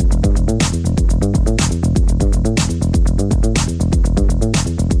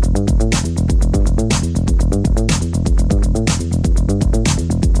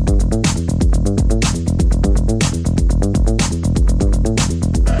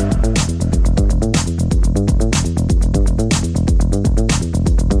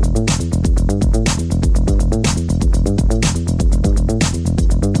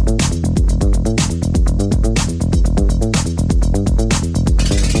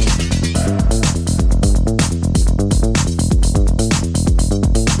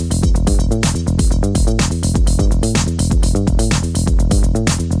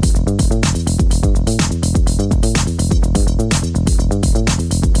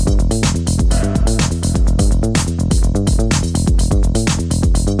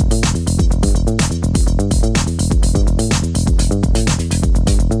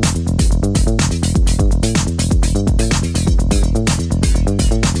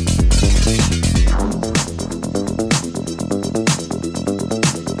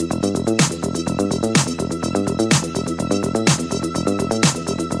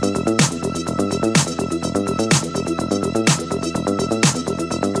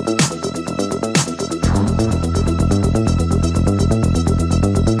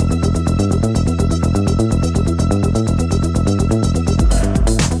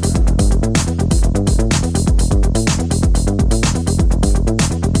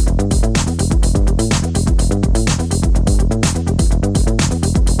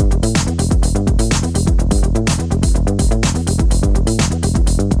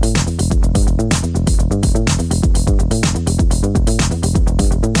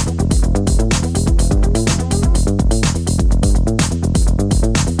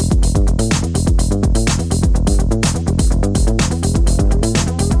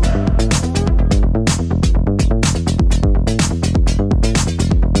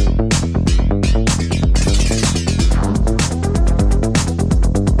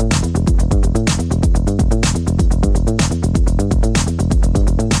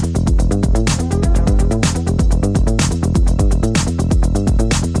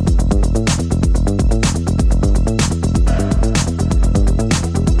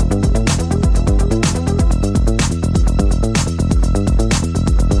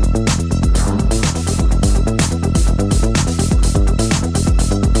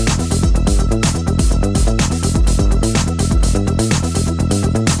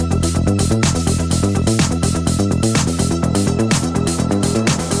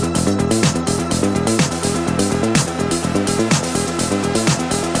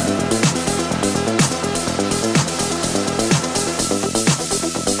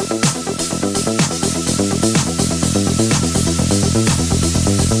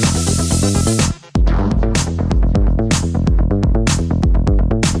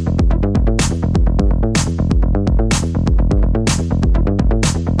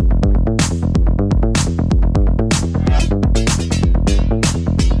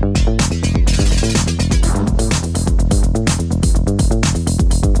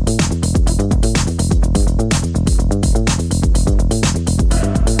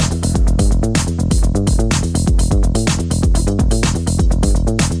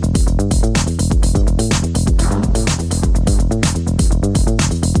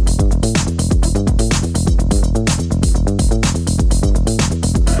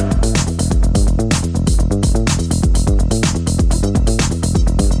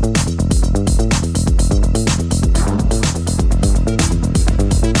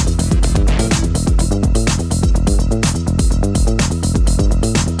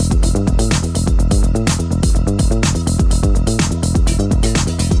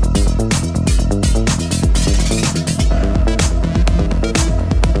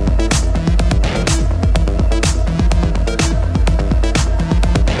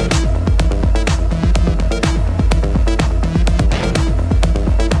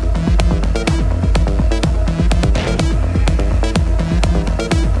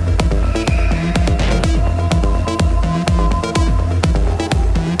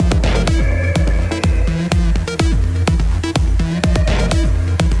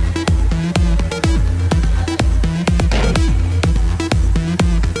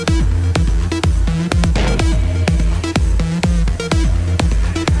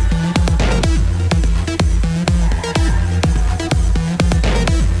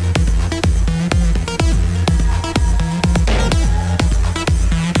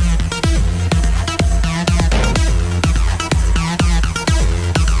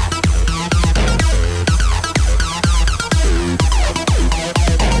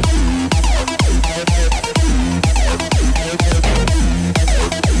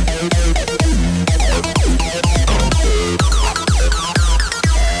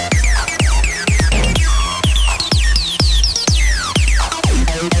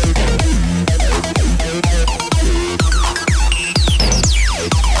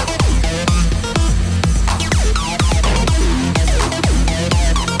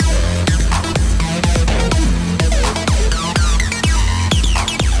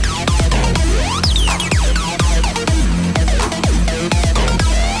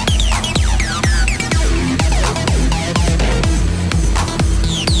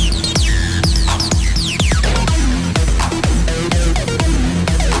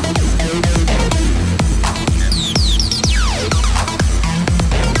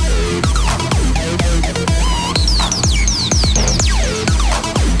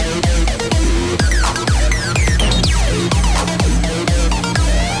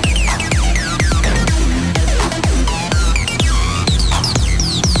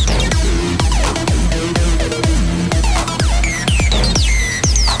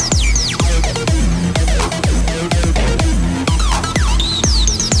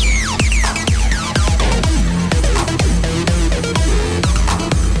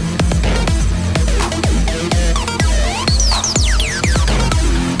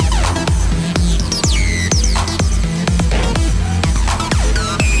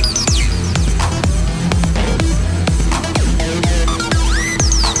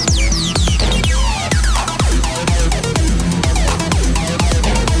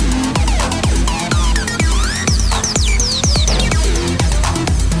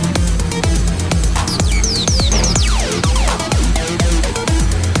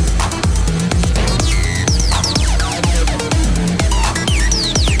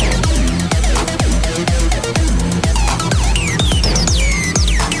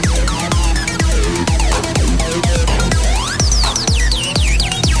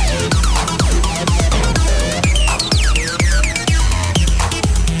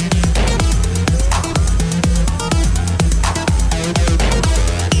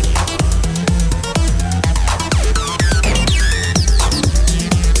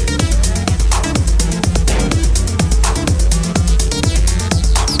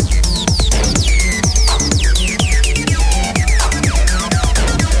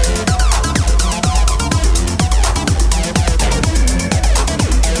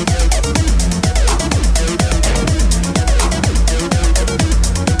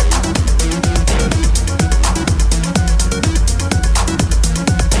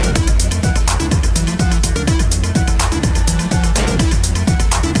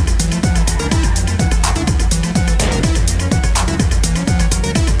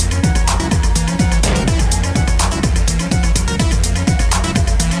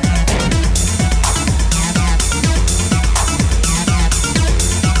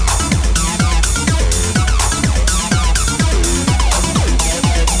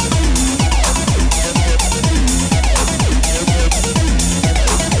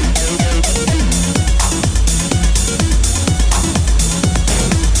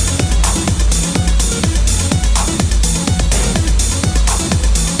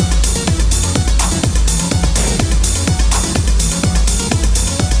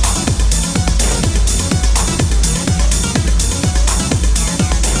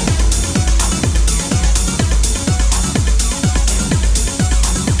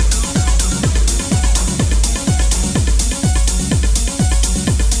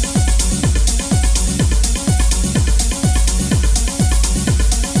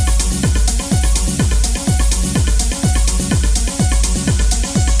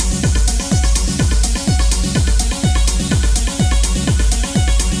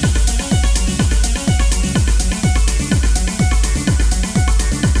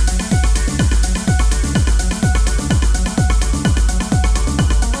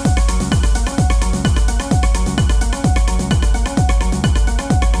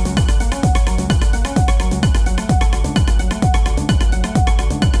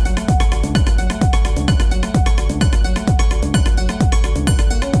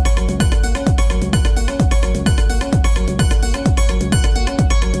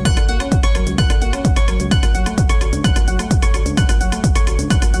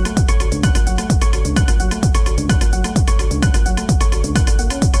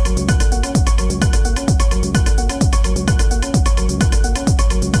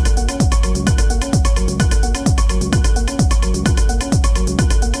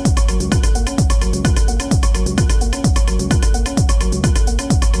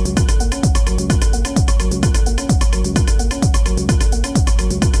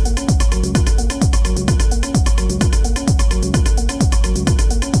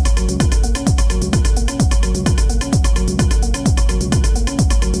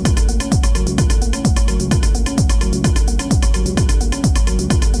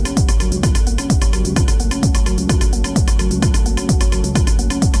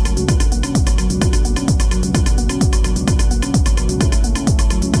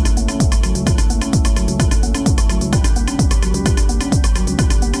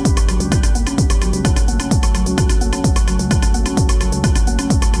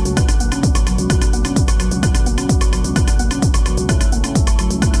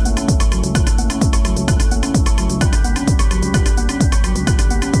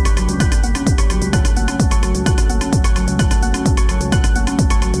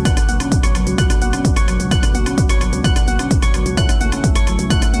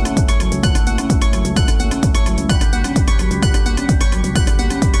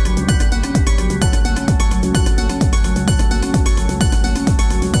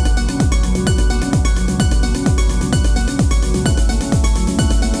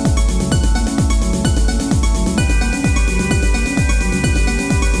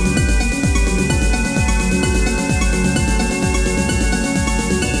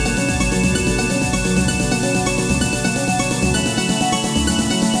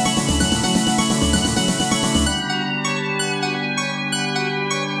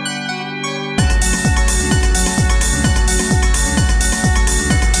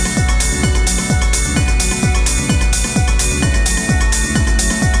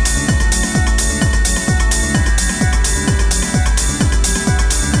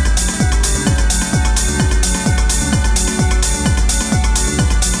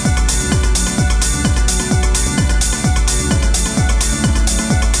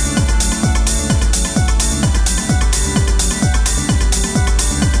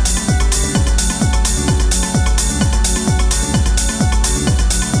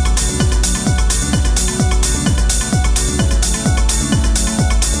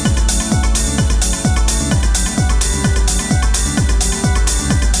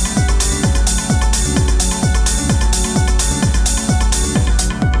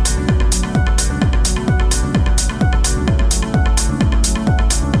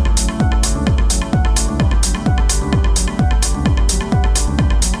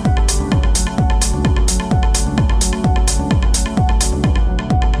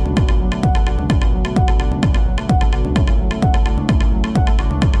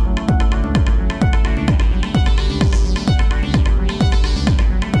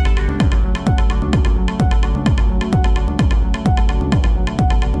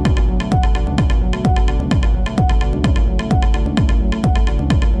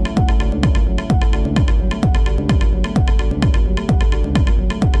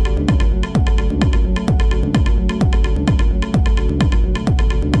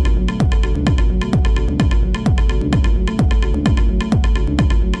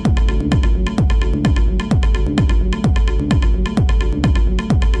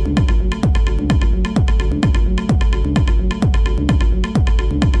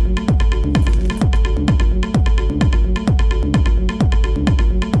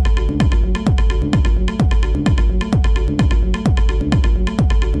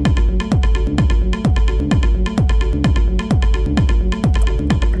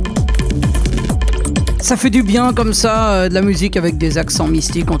 ça fait du bien comme ça, de la musique avec des accents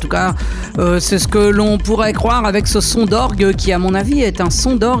mystiques. En tout cas, c'est ce que l'on pourrait croire avec ce son d'orgue qui, à mon avis, est un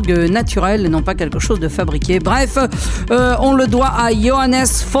son d'orgue naturel et non pas quelque chose de fabriqué. Bref, on le doit à Johannes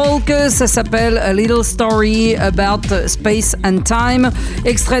Folk. Ça s'appelle A Little Story About Space and Time.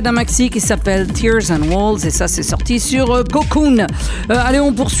 Extrait d'un maxi qui s'appelle Tears and Walls. Et ça, c'est sorti sur Cocoon. Allez,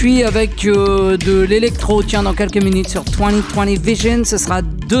 on poursuit avec de l'électro. Tiens, dans quelques minutes sur 2020 Vision. Ce sera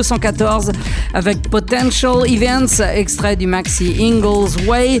 214 avec Potential Events, extrait du maxi Ingles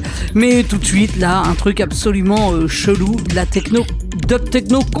Way. Mais tout de suite, là, un truc absolument chelou, de la techno, dub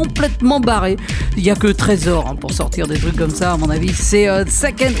techno complètement barré. Il n'y a que Trésor pour sortir des trucs comme ça, à mon avis. C'est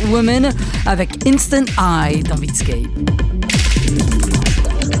Second Woman avec Instant Eye dans Beatscape.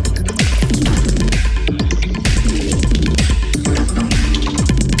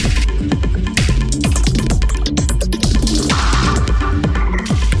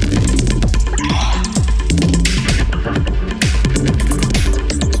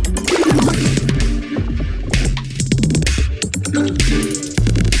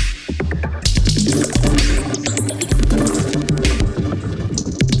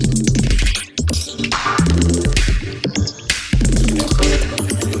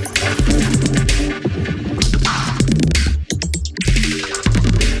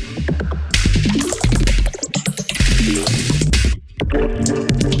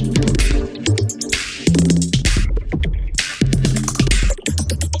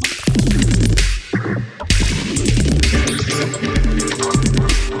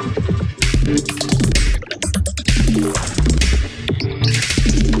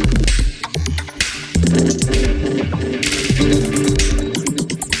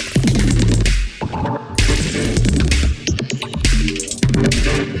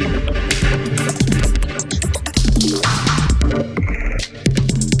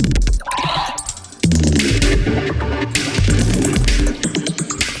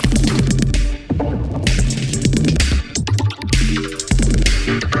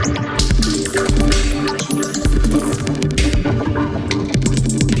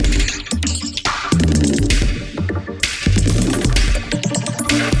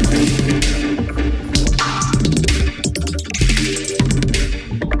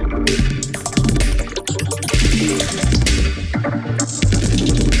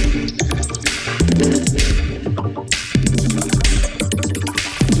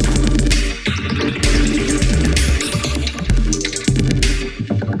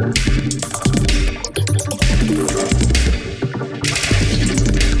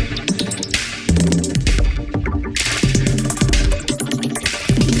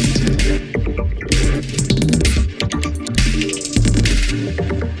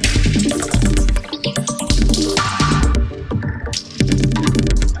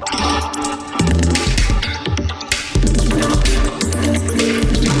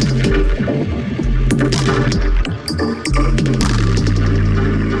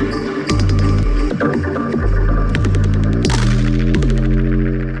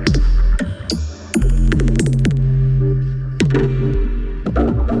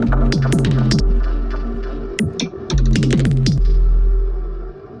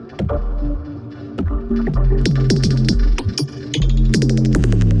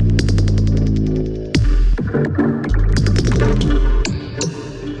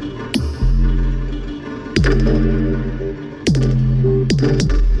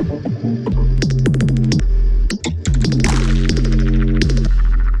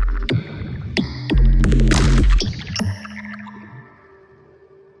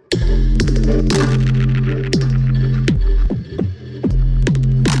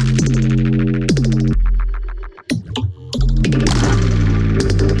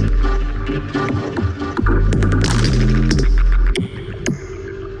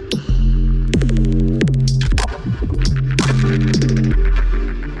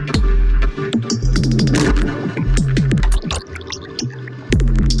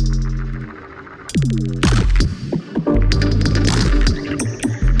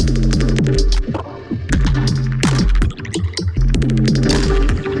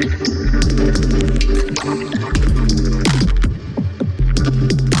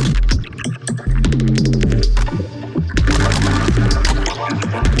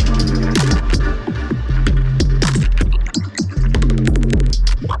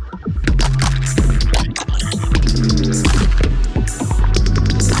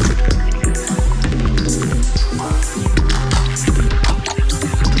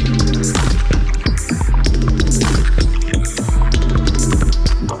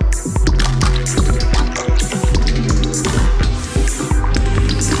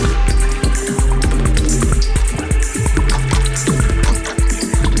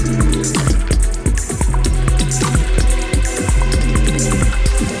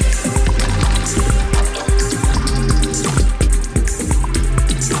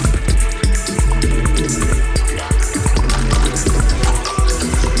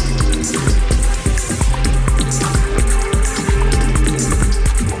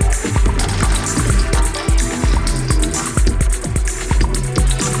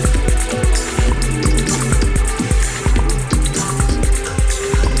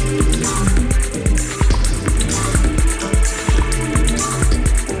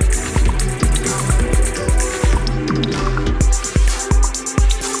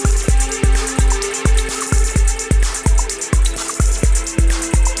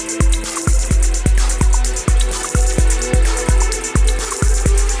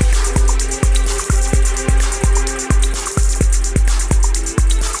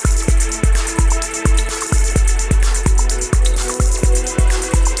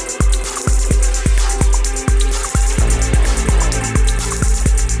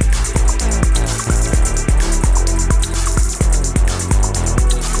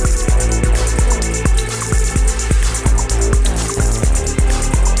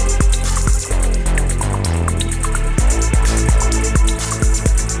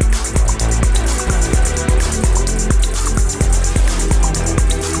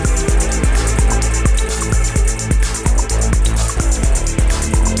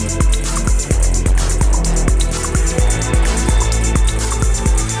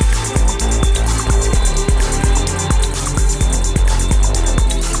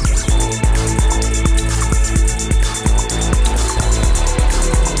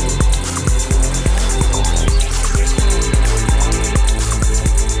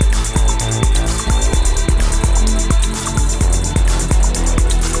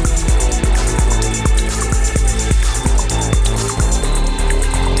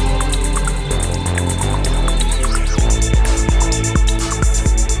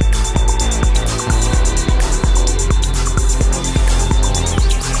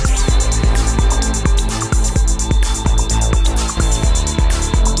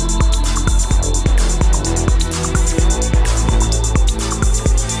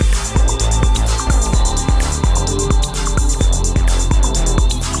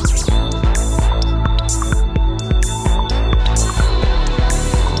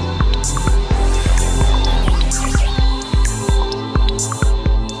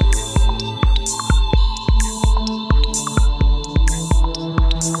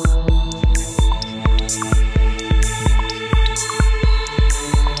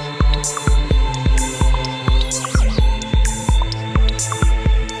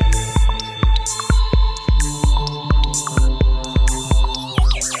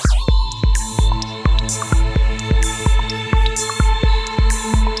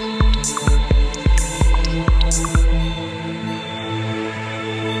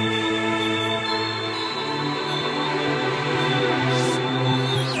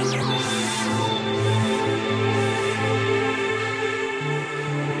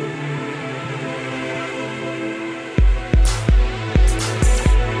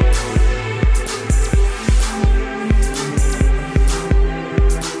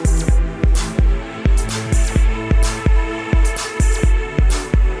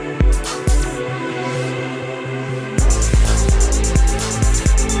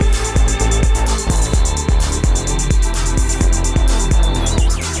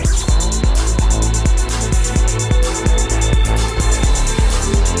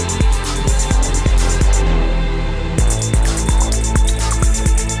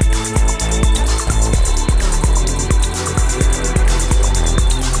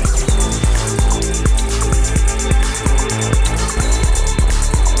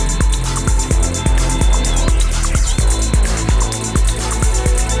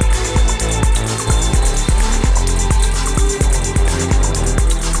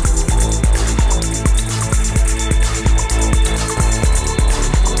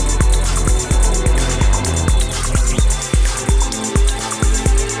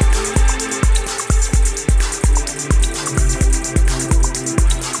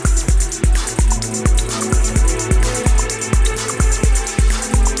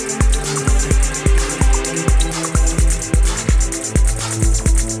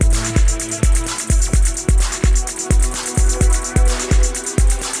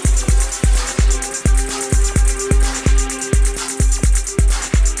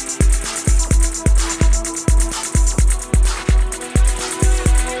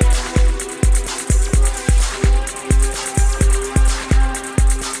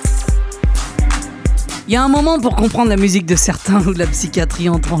 Il y a un moment pour comprendre la musique de certains où de la psychiatrie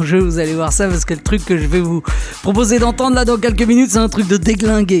entre en jeu, vous allez voir ça, parce que le truc que je vais vous proposer d'entendre là dans quelques minutes, c'est un truc de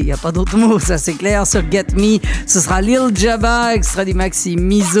déglingué, il n'y a pas d'autre mot, ça c'est clair. Sur Get Me, ce sera Lil Jabba, extrait du maxi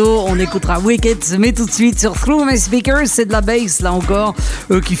Mizo, on écoutera Wicked, mais tout de suite sur Through My Speakers, c'est de la bass là encore,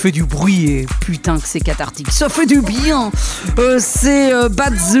 qui fait du bruit et putain que c'est cathartique, ça fait du bien. C'est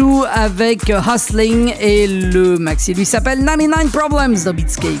Bazoo avec Hustling et le maxi lui s'appelle 99 Problems dans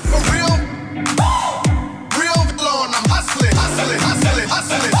Beatscape.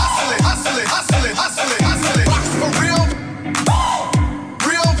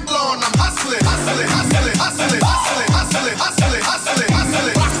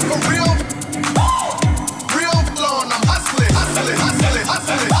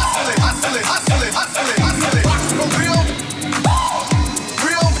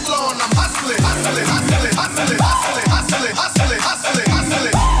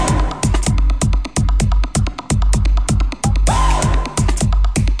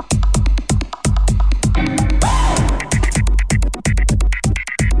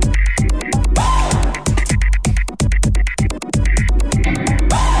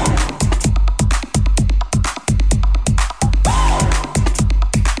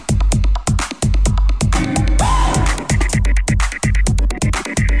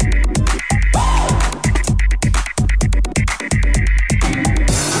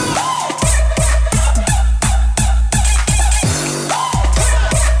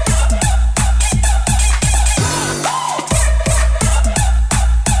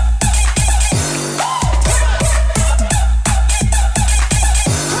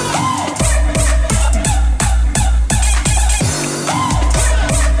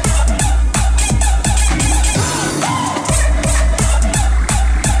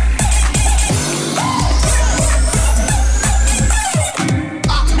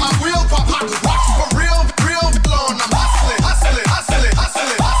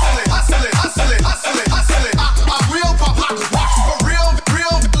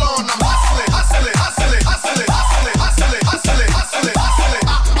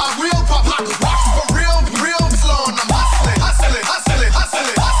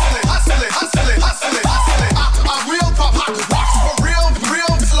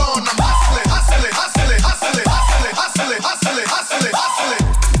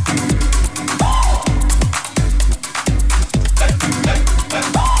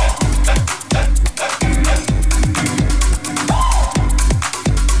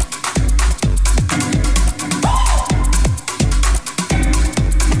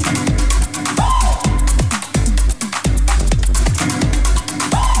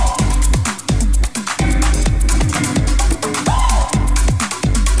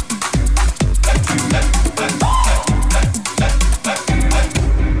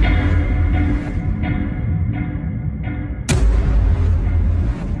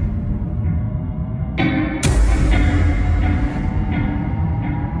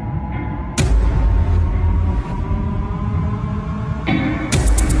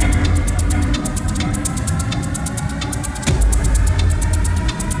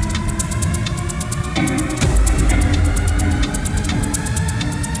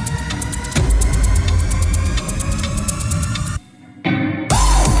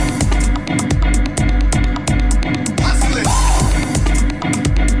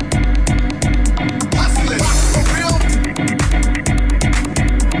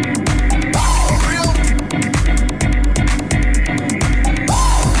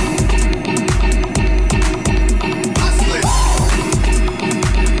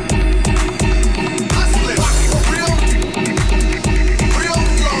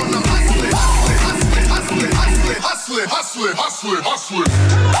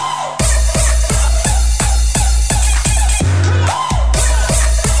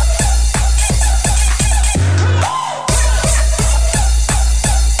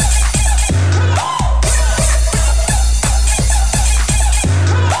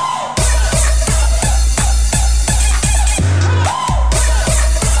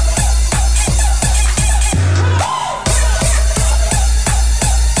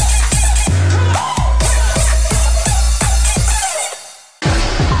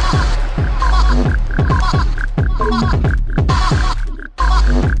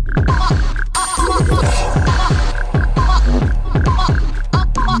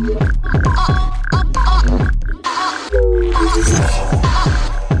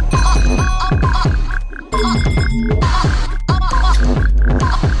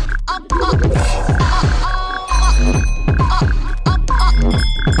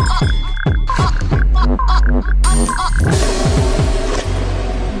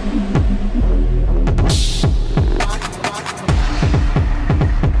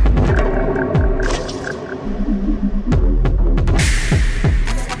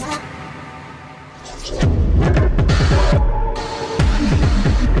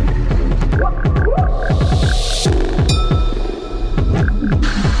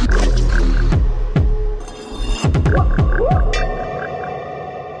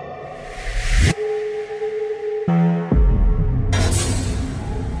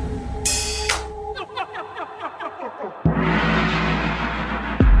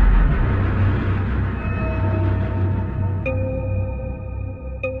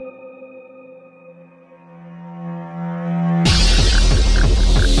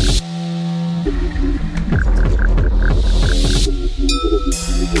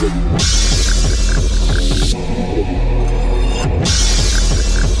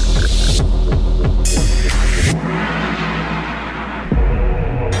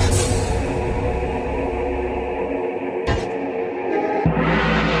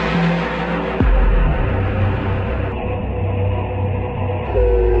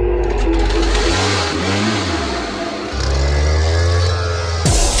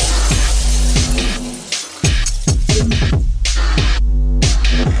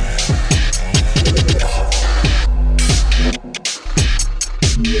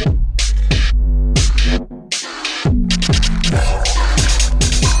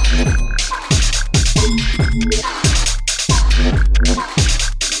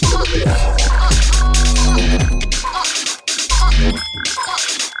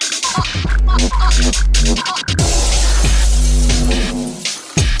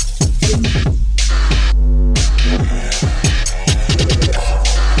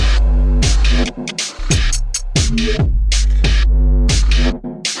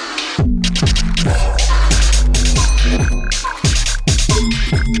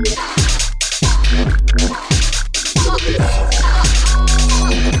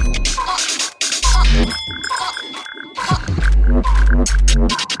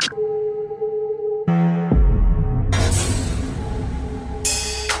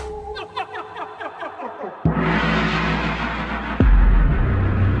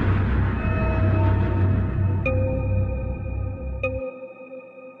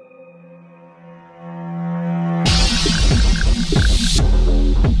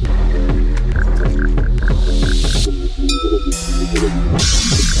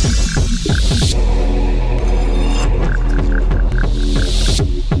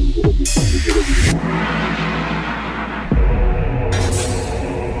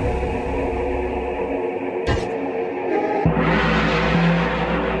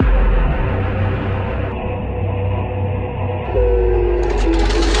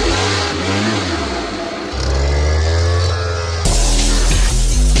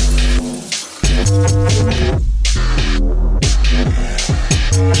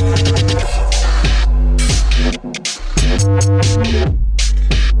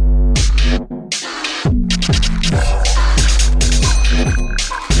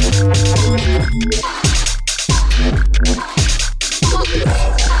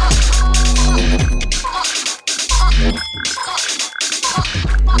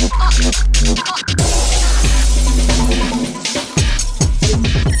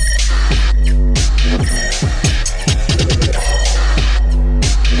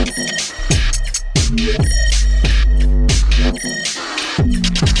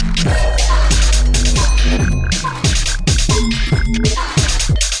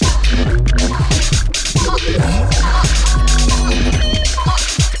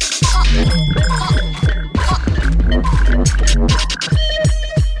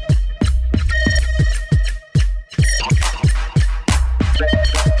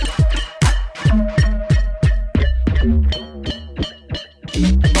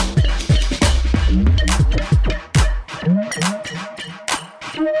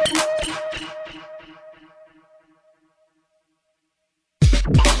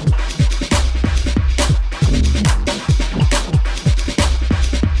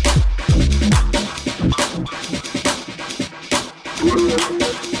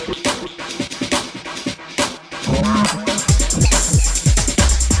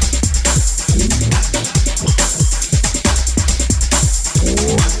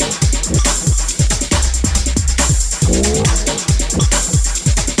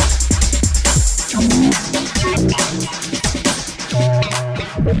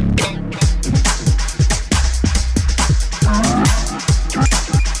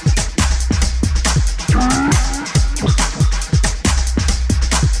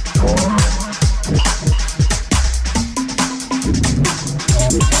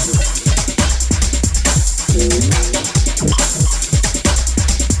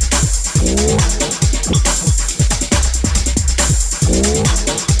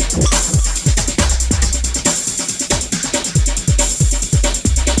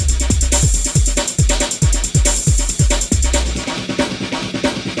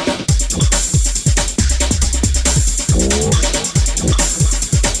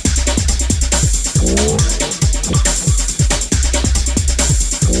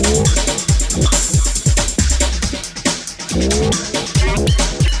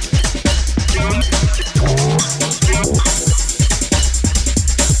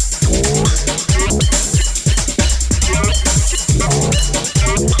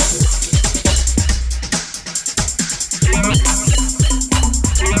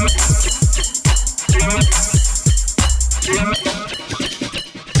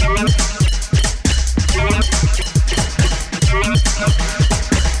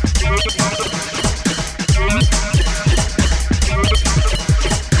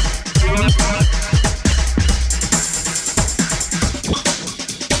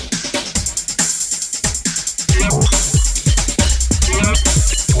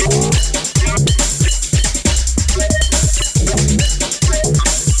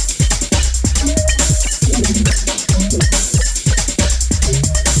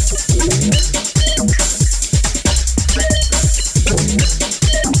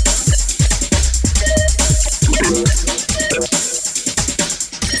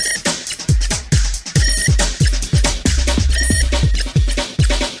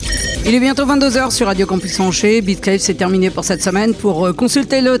 Il est bientôt 22h sur Radio Campus Angers. Beatscape, c'est terminé pour cette semaine. Pour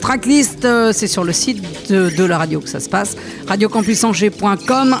consulter le tracklist, c'est sur le site de la radio que ça se passe,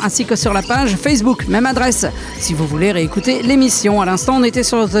 radiocampusangers.com, ainsi que sur la page Facebook, même adresse, si vous voulez réécouter l'émission. À l'instant, on était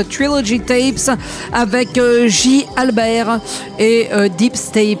sur The Trilogy Tapes avec J. Albert et Deep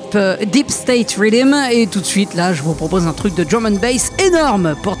State Rhythm. Et tout de suite, là, je vous propose un truc de drum and bass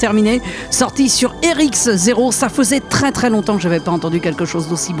énorme pour terminer, sorti sur RX0. Ça faisait très très longtemps que je n'avais pas entendu quelque chose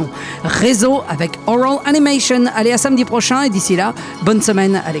d'aussi bon. Réseau avec Oral Animation. Allez, à samedi prochain et d'ici là, bonne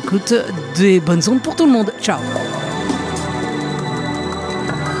semaine à l'écoute des bonnes ondes pour tout le monde. Ciao.